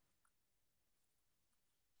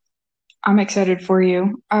 I'm excited for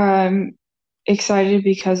you. I'm excited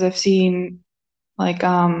because I've seen like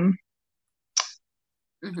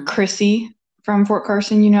Mm-hmm. Chrissy from Fort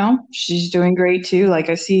Carson, she's doing great too. Like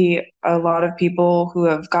I see a lot of people who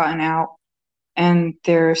have gotten out and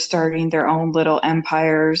they're starting their own little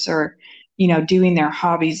empires or, doing their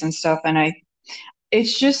hobbies and stuff. And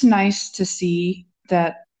it's just nice to see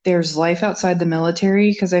that there's life outside the military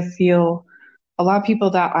because I feel a lot of people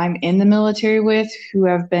that I'm in the military with who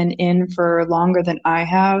have been in for longer than I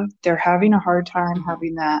have, they're having a hard time Mm-hmm.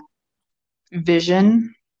 having that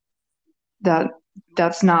vision that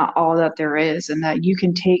that's not all that there is and that you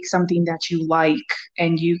can take something that you like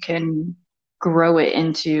and you can grow it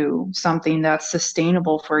into something that's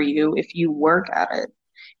sustainable for you if you work at it.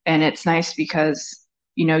 And it's nice because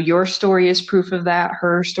your story is proof of that,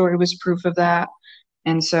 her story was proof of that.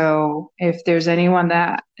 And so if there's anyone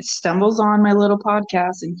that stumbles on my little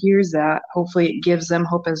podcast and hears that, hopefully it gives them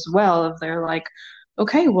hope as well. If they're like,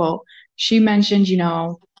 okay, well, she mentioned,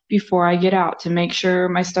 before I get out to make sure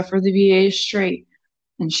my stuff for the VA is straight.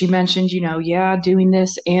 And she mentioned, yeah, doing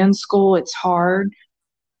this and school, it's hard,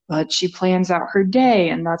 but she plans out her day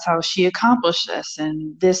and that's how she accomplished this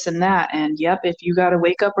and this and that. And yep, if you got to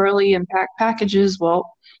wake up early and pack packages,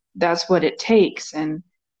 well, that's what it takes. And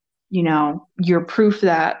you're proof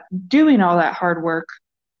that doing all that hard work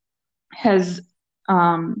has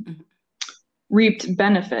um, Mm-hmm. reaped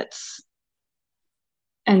benefits.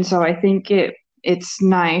 And so I think it's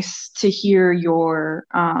nice to hear your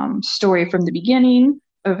story from the beginning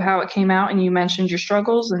of how it came out, and you mentioned your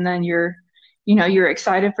struggles, and then you're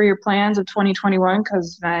excited for your plans of 2021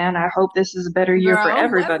 because man, I hope this is a better year for Girl, wasn't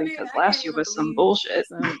everybody it? because I last can't year even was some believe bullshit.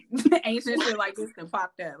 some ancient shit like this that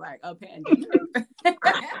popped up, like a pandemic.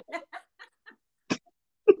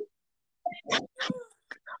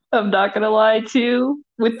 I'm not gonna lie too.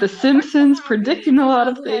 With The So first of Simpsons all, we need predicting a to lot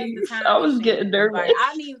know of who has the things, time I was getting machine. Like, I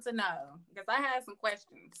nervous. need to know because I had some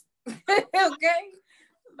questions. Okay,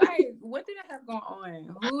 like, what did I have going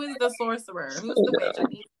on? Who is the sorcerer? Who's the witch? I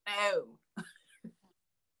need to know.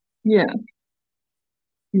 Yeah.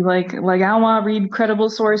 Like I don't want to read credible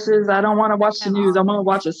sources. I don't want to They watch the have news. I all want to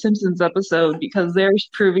watch a Simpsons episode because they're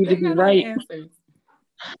proving to they be got all the right. answers.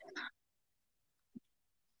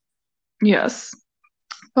 Yes.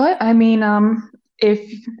 But I mean,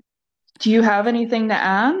 if do you have anything to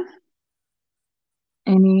add?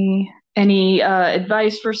 Any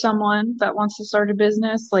advice for someone that wants to start a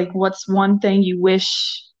business? Like what's one thing you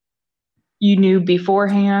wish you knew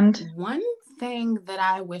beforehand? One thing that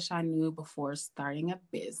I wish I knew before starting a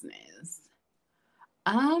business.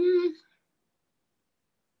 Um,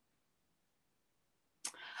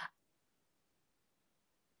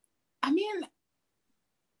 I mean,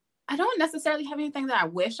 I don't necessarily have anything that I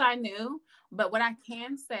wish I knew, but what I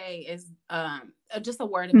can say is just a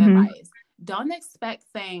word of Hmm. advice. Don't expect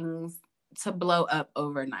things to blow up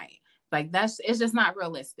overnight. Like it's just not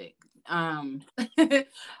realistic. Um,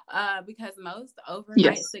 because most overnight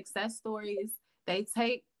Yes. success stories, they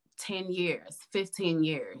take 10 years, 15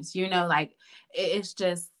 years, you know, like it's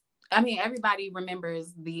just, I mean, everybody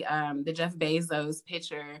remembers the Jeff Bezos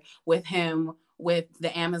picture with him with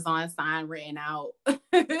the Amazon sign written out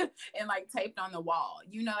and like taped on the wall.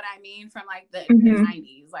 You know what I mean? From like the Hmm.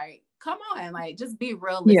 90s. Like, come on, like just be Yeah.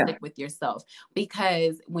 realistic with yourself.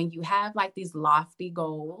 Because when you have like these lofty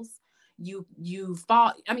goals, you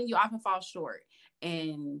fall, I mean, you often fall short.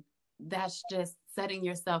 And that's just setting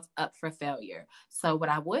yourself up for failure. So what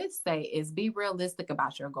I would say is be realistic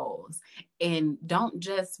about your goals and don't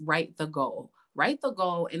just write the goal. Write the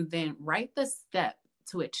goal and then write the step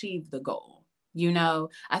to achieve the goal. You know,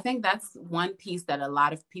 I think that's one piece that a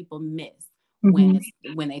lot of people miss Hmm.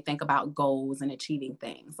 when they think about goals and achieving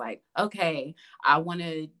things. Like, okay, I want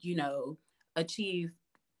to, achieve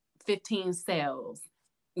 15 sales,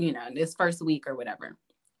 this first week or whatever.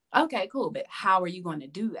 Okay, cool, but how are you going to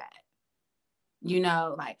do that?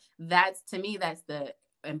 Like that's, to me, that's the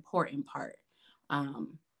important part.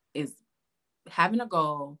 Is having a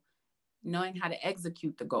goal, knowing how to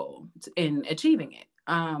execute the goal and achieving it,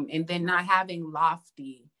 and then not having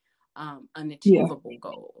lofty, Yeah. unachievable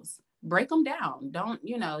goals. Break them down. Don't,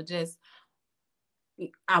 just,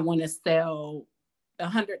 I want to sell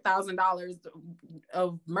 $100,000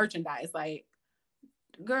 of merchandise. Like,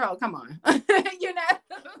 girl, come on. you know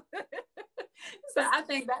so I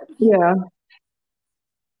think that. Yeah.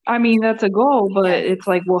 I mean, that's a goal, but Yes. it's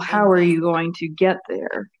like, well, how And are you then. going to get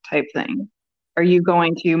there type thing? Are you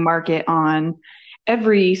going to market on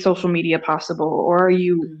every social media possible, or are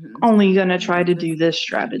you Mhm. only going to try Yeah, to just do this yeah, be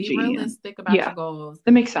strategy? And realistic about yeah, your goals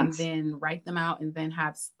that makes and sense. then write them out and then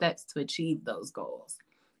have steps to achieve those goals.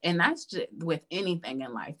 And that's just with anything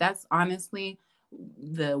in life. That's honestly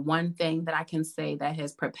the one thing that I can say that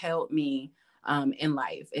has propelled me in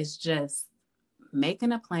life is just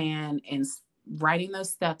making a plan and writing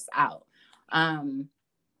those steps out. Um,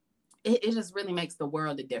 it just really makes the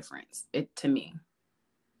world a difference, to me.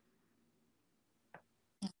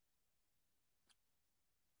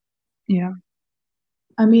 Yeah.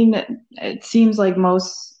 I mean, it seems like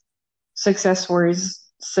most success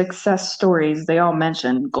stories, they all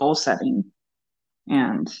mention goal setting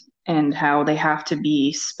and how they have to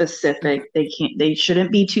be Yeah. specific. They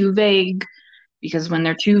shouldn't be too vague, because when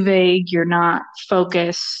they're too vague, you're not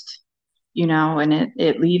focused, and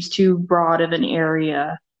it leaves too broad of an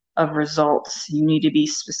area of results. You need to be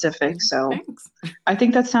specific. Yeah. So Thanks. I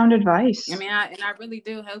think that's sound I advice. mean, I really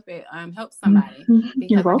do hope it helps somebody, You're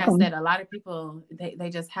because, like I welcome. said, a lot of people they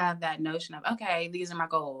just have that notion of, okay, these are my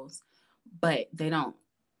goals, but they don't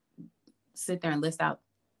sit there and list out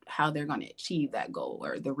how they're going to achieve that goal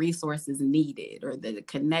or the resources needed or the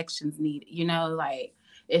connections needed. Like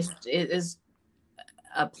it is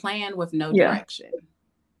a plan with no Yeah. direction.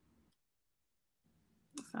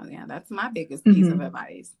 So yeah, that's my biggest piece of Hmm.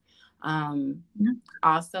 advice. Um,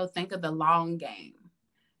 Also, think of the long game.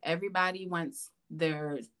 Everybody wants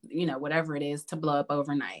their, whatever it is to blow up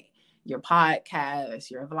overnight. Your podcast,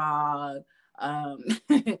 your vlog, um,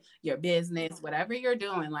 your business, whatever you're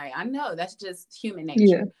doing. Like, I know that's just human Yeah.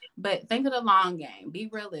 nature, but think of the long game. Be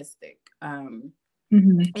realistic. Hmm.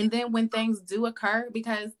 And then when things do occur,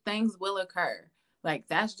 because things will occur, like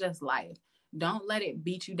that's just life. Don't let it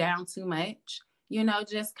beat you down too much.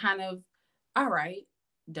 Just kind of, all right,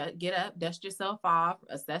 get up, dust yourself off,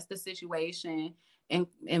 assess the situation, and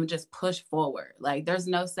just push forward. Like there's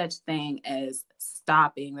no such thing as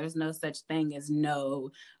stopping. There's no such thing as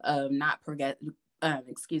no, not progress.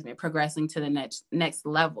 Progressing to the next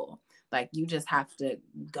level. Like you just have to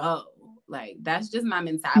go. Like that's just my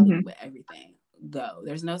mentality Hmm. with everything. Go.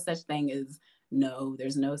 There's no such thing as no.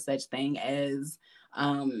 There's no such thing as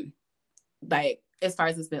like, as far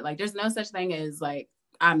as this bit, like there's no such thing as like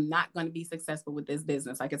I'm not going to be successful with this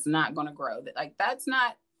business. Like it's not going to grow. Like that's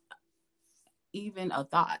not even a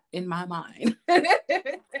thought in my mind.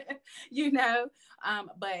 you know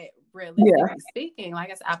but Yeah. realistically speaking,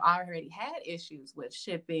 like I said, I've already had issues with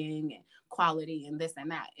shipping and quality and this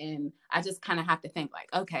and that, and I just kind of have to think like,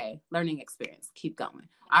 okay, learning experience, keep going.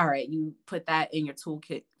 All right, you put that in your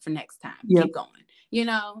toolkit for next time, Yep. keep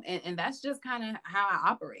going. And that's just kind of how I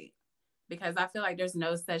operate, because I feel like there's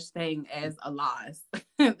no such thing as a loss.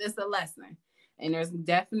 It's a lesson. And there's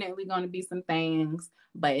definitely going to be some things,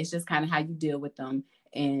 but it's just kind of how you deal with them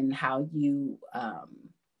and how you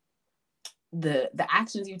the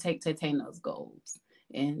actions you take to attain those goals.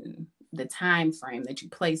 And the time frame that you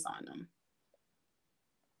place on them.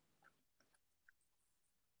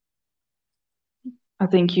 I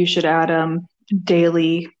think you should add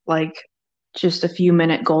daily, like just a few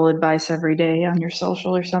minute goal advice every day on your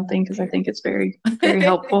social or something, because I think it's very, very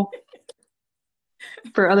helpful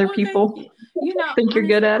for other Well, thank people. you. You know, I think you're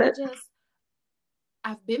good honestly, at it.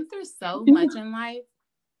 I've been through so much in life.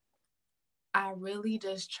 I really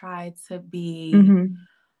just try to be, Mm-hmm.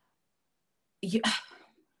 yeah,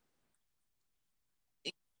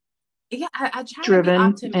 yeah, I try to be Driven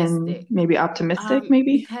and optimistic. maybe optimistic,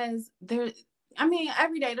 maybe. Because I mean,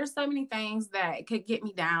 every day there's so many things that could get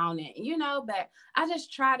me down, and but I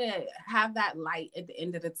just try to have that light at the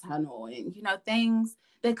end of the tunnel, and things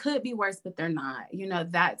that could be worse, but they're not,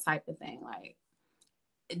 that type of thing. Like,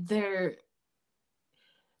 their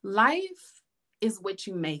life is what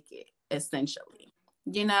you make it, essentially,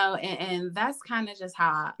 and that's kind of just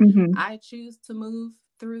how Mm-hmm. I choose to move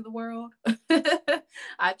through the world.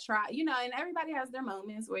 I try, and everybody has their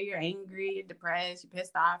moments where you're angry, you're depressed, you're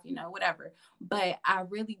pissed off, whatever. But I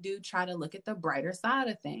really do try to look at the brighter side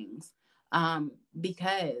of things,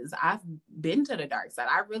 because I've been to the dark side.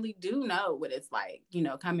 I really do know what it's like,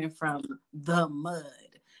 coming from the mud,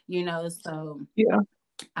 so Yeah.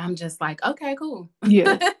 I'm just like, okay, cool.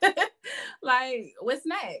 Yeah. Like, what's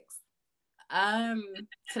next?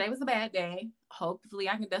 Today was a bad day. Hopefully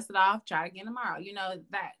I can dust it off, try again tomorrow.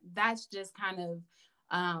 That's just kind of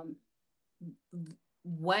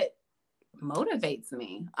what motivates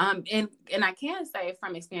me. And I can say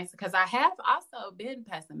from experience, because I have also been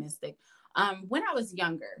pessimistic. When I was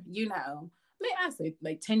younger, maybe I say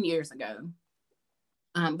like 10 years ago.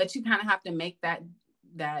 But you kind of have to make that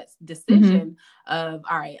Mm-hmm. decision of,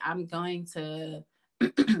 all right, I'm going to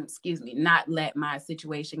excuse me, not let my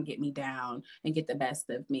situation get me down and get the best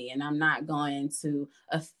of me. And I'm not going to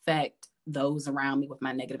affect those around me with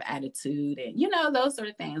my negative attitude and, those sort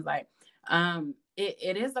of things. Like,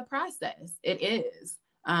 it is a process. It is.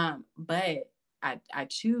 But I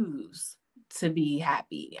choose to be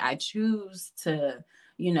happy. I choose to,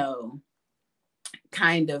 you know,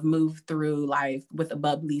 kind of move through life with a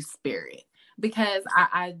bubbly spirit, because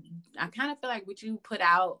I kind of feel like what you put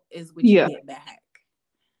out is what you Yeah. get back.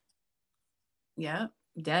 Yeah,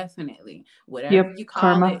 definitely. Whatever Yep. you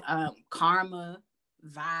call it, Karma. karma,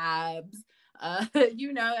 vibes,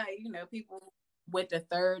 people with the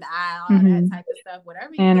third eye, all that Mm-hmm. type of stuff.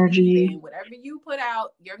 Whatever you believe Energy. in, whatever you put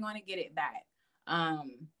out, you're going to get it back.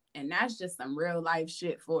 And that's just some real life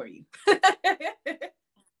shit for you.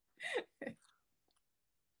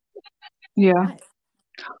 Yeah. What?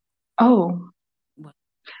 Oh, What?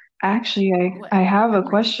 actually, What? I have a I'm ready.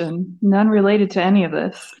 question, none related to any of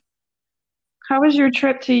this. How was your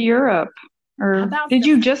trip to Europe? I Or bounced did the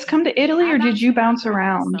you just come to Italy I or did bounced you around, bounce girl. It was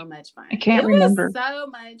around? so much I fun. It can't was remember. so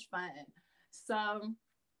much fun. So,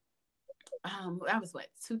 that was what,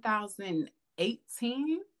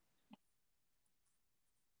 2018?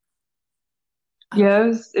 Yeah,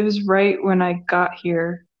 Okay. it was right when I got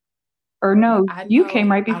here. Or Okay. no, I you came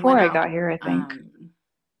know right I before went I out got here, I think.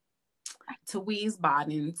 to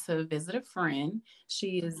Wiesbaden to visit a friend.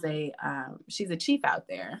 She's a chief out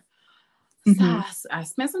there. So Hmm. I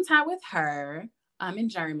spent some time with her in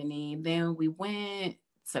Germany. Then we went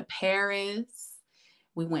to Paris.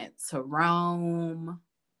 We went to Rome.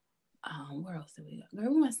 Where else did we go?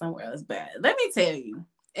 Girl, we went somewhere else, but let me tell you,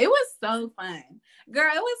 it was so fun.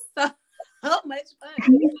 Girl, it was so, so much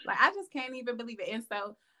fun. Like, I just can't even believe it. And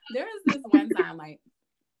so there was this one time, like,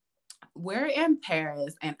 we're in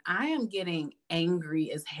Paris and I am getting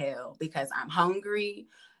angry as hell because I'm hungry.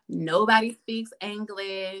 Nobody speaks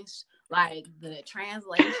English. Like, the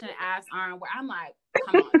translation apps aren't where I'm like,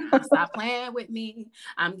 come on now, stop playing with me.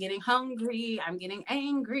 I'm getting hungry. I'm getting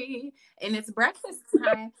angry. And it's breakfast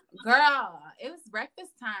time. Girl, it was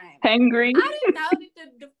breakfast time. Hangry. I didn't know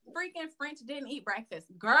that the freaking French didn't eat breakfast.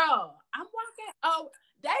 Girl, I'm walking. Oh,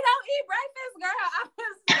 they don't eat breakfast, girl. I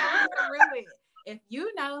was so through it. If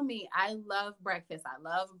you know me, I love breakfast. I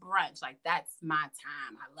love brunch. Like, that's my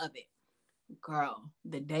time. I love it. Girl,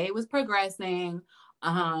 the day was progressing.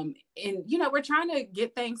 And we're trying to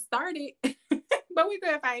get things started, but we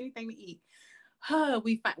couldn't find anything to eat.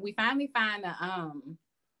 We finally find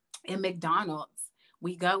in McDonald's.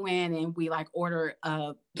 We go in and we like order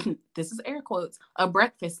a this is air quotes, a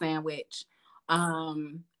breakfast sandwich.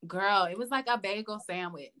 Girl, it was like a bagel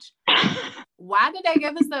sandwich. Why did they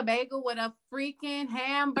give us a bagel with a freaking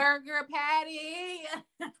hamburger patty?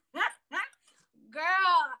 Girl,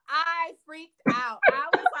 I freaked out. I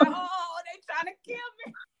was like, oh, they trying to kill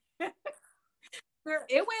me.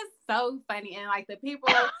 It was so funny. And like the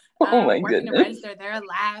people Oh my working the goodness. register. They're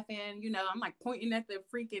laughing. I'm like pointing at the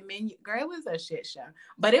freaking menu. Girl, it was a shit show,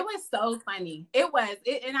 but it was so funny. It was,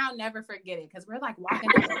 and I'll never forget it because we're like walking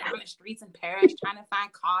up and down the streets in Paris trying to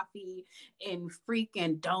find coffee and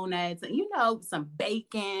freaking donuts and some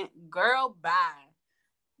bacon. Girl, bye.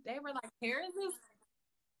 They were like, Paris is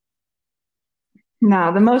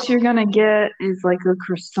No, the most you're girl. gonna get is like a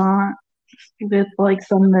croissant with like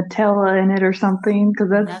some Nutella in it or something, because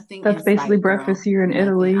Nothing that's in basically sight, girl. breakfast here in Nothing.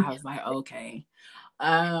 Italy. I was like, okay.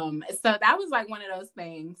 So that was like one of those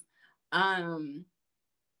things. Um,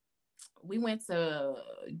 we went to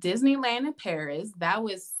Disneyland in Paris. That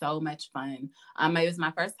was so much fun. It was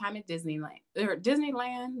my first time at Disney World,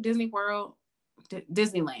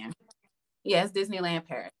 Disneyland. Yes, Disneyland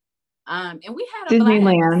Paris. And we had a blast.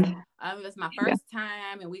 Disneyland. It was my Yeah. first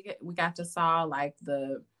time, and we got to saw like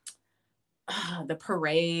the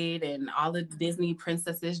parade and all the Disney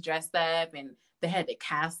princesses dressed up, and they had the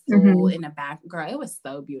castle Hmm. in the back. Girl, it was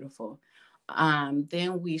so beautiful.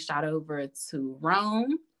 Then we shot over to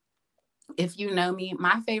Rome. If you know me,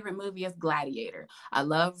 my favorite movie is Gladiator. I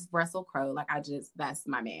love Russell Crowe. Like, that's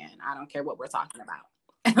my man. I don't care what we're talking about.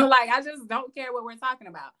 Like, I just don't care what we're talking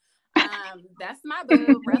about. That's my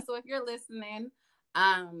boo, Russell. If you're listening,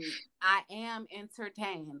 I am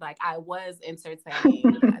entertained. Like, I was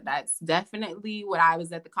entertained. That's definitely what I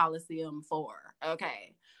was at the Coliseum for.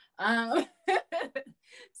 Okay.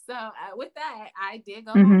 So with that, I did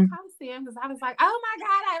go by the Hmm. Coliseum because I was like, oh my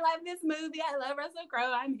God, I love this movie. I love Russell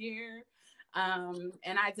Crowe. I'm here.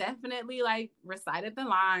 And I definitely like recited the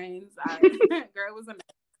lines. Girl, was amazing.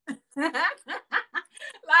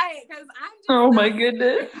 Like, because Oh my I'm so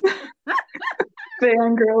goodness.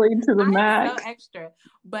 Fangirling to the I am so max. extra.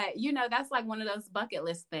 But that's like one of those bucket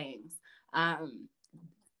list things. Um,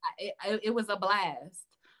 it was a blast.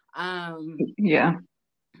 Um, Yeah.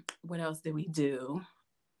 what else did we do?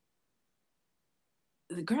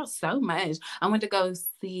 The girl, so much. I went to go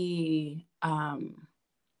see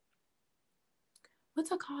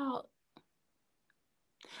what's it called?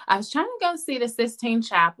 I was trying to go see the Sistine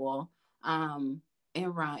Chapel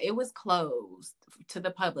in Rome. It was closed to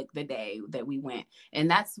the public the day that we went. And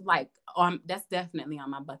that's definitely on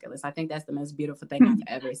my bucket list. I think that's the most beautiful thing I've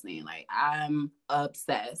ever seen. Like, I'm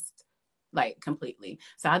obsessed, like, completely.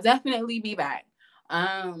 So I'll definitely be back.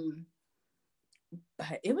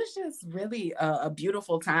 But it was just really a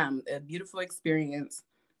beautiful time, a beautiful experience.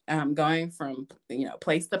 Going from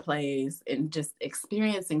place to place and just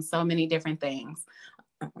experiencing so many different things.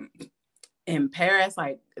 In Paris,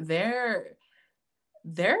 like they're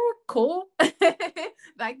cool.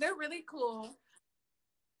 Like, they're really cool.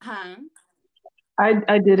 Huh?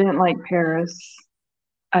 I didn't like Paris.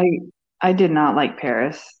 I I did not like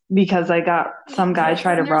Paris because I got some guy Yes,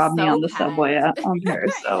 try to and they're rob me on so the subway packed. on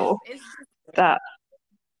Paris. So It's that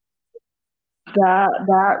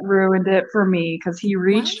that ruined it for me because he what?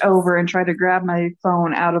 reached over and tried to grab my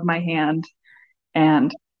phone out of my hand,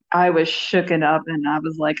 and I was shooken up and I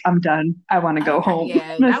was like, I'm done. I want to go Okay, home.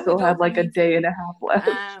 yeah, And I that would still do had it for like a me day and too. a half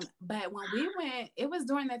left. But when we went, it was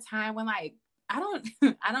during the time when, like, I don't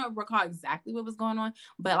I don't recall exactly what was going on,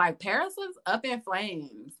 but like Paris was up in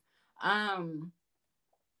flames. Um,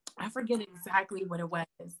 I forget exactly what it was.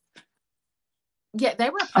 Yeah, they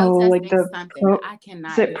were Oh, like protesting the something. pro I is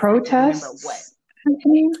cannot it exactly remember what. protests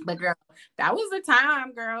happening? But girl, that was the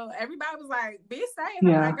time, girl. Everybody was like, "Be safe." I'm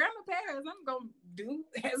Yeah. like, "Girl, I'm in Paris. I'm gonna do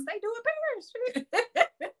as they do in Paris."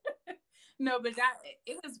 No, but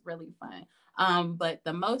it was really fun. But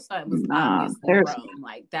the most fun was Nah, obviously there's Rome.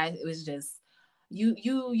 Like, that, it was just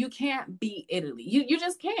you can't beat Italy. You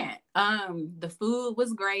just can't. The food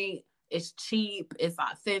was great. It's cheap. It's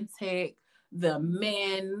authentic. The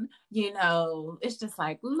men, it's just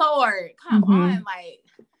like, Lord, come on, mhm. like,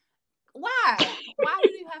 why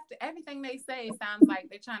do you have to, everything they say sounds like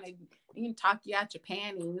they're trying to talk you out your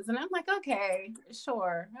panties, and I'm like, okay,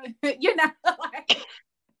 sure. Like,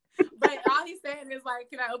 but all he's saying is like,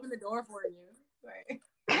 can I open the door for you? Like,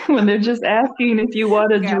 When they're just asking if you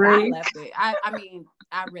want a yeah, but I drink. left it. I mean,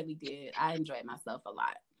 I really did. I enjoyed myself a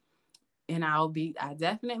lot. And I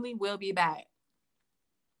definitely will be back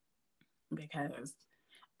because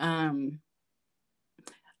um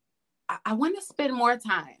I want to spend more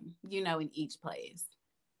time, in each place.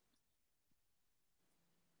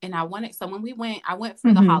 And so when I went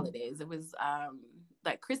for the Hmm. holidays. It was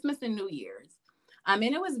like Christmas and New Year's. And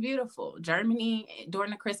it was beautiful. Germany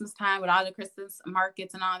during the Christmas time with all the Christmas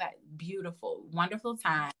markets and all that, beautiful, wonderful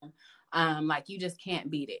time. Like, you just can't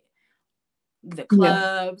beat it. The Yeah.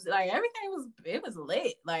 clubs, like, it was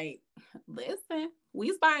lit. Like, listen,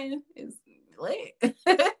 Wiesbaden is lit.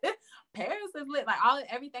 Paris is lit. Like,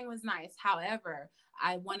 everything was nice. However,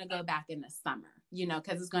 I want to go back in the summer,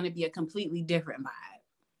 because it's going to be a completely different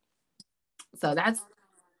vibe. So that's,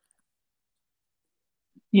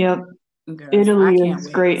 Yep. girl, so I Italy can't is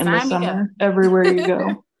wait. great in the Sign me up. summer, everywhere you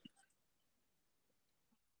go.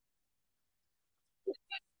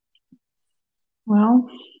 Well,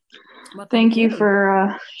 Well, thank thank you you.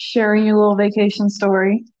 for sharing your little vacation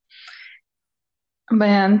story.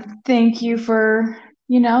 Man, thank you for,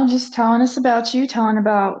 just telling us about you, telling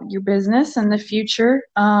about your business and the future.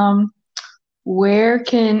 I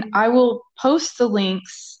will post the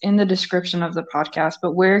links in the description of the podcast,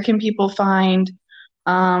 but where can people find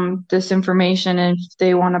this information if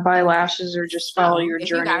they want to buy Okay, lashes or just follow so your if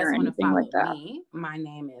you journey guys or want to anything like follow that? me, my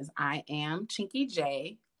name is I am Chinky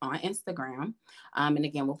J on Instagram. And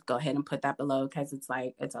again, we'll go ahead and put that below because it's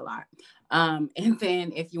a lot. And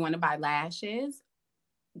then if you want to buy lashes,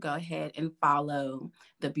 go ahead and follow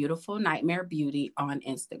the Beautiful Nightmare Beauty on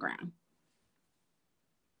Instagram.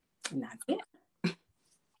 And that's it.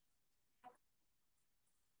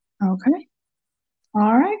 Okay.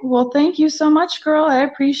 All right. Well, thank you so much, girl. I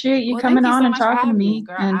appreciate you Well, thank coming you on so and much for talking to having me, me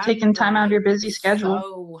girl. and I'm taking time out of like your busy schedule.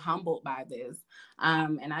 so humbled by this.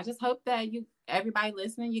 And I just hope that everybody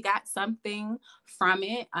listening, you got something from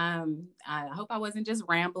it. I hope I wasn't just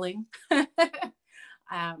rambling.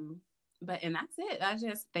 um, and that's it. I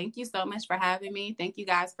just thank you so much for having me. Thank you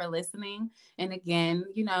guys for listening. And again,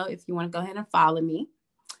 if you want to go ahead and follow me,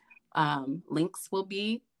 links will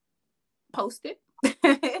be posted.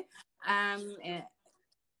 And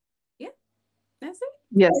yeah, that's it.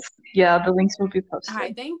 Yes. Yeah, the links will be All right.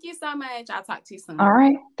 posted. Thank you so much. I'll talk to you All soon.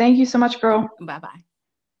 right. Thank you so much, girl. Bye bye.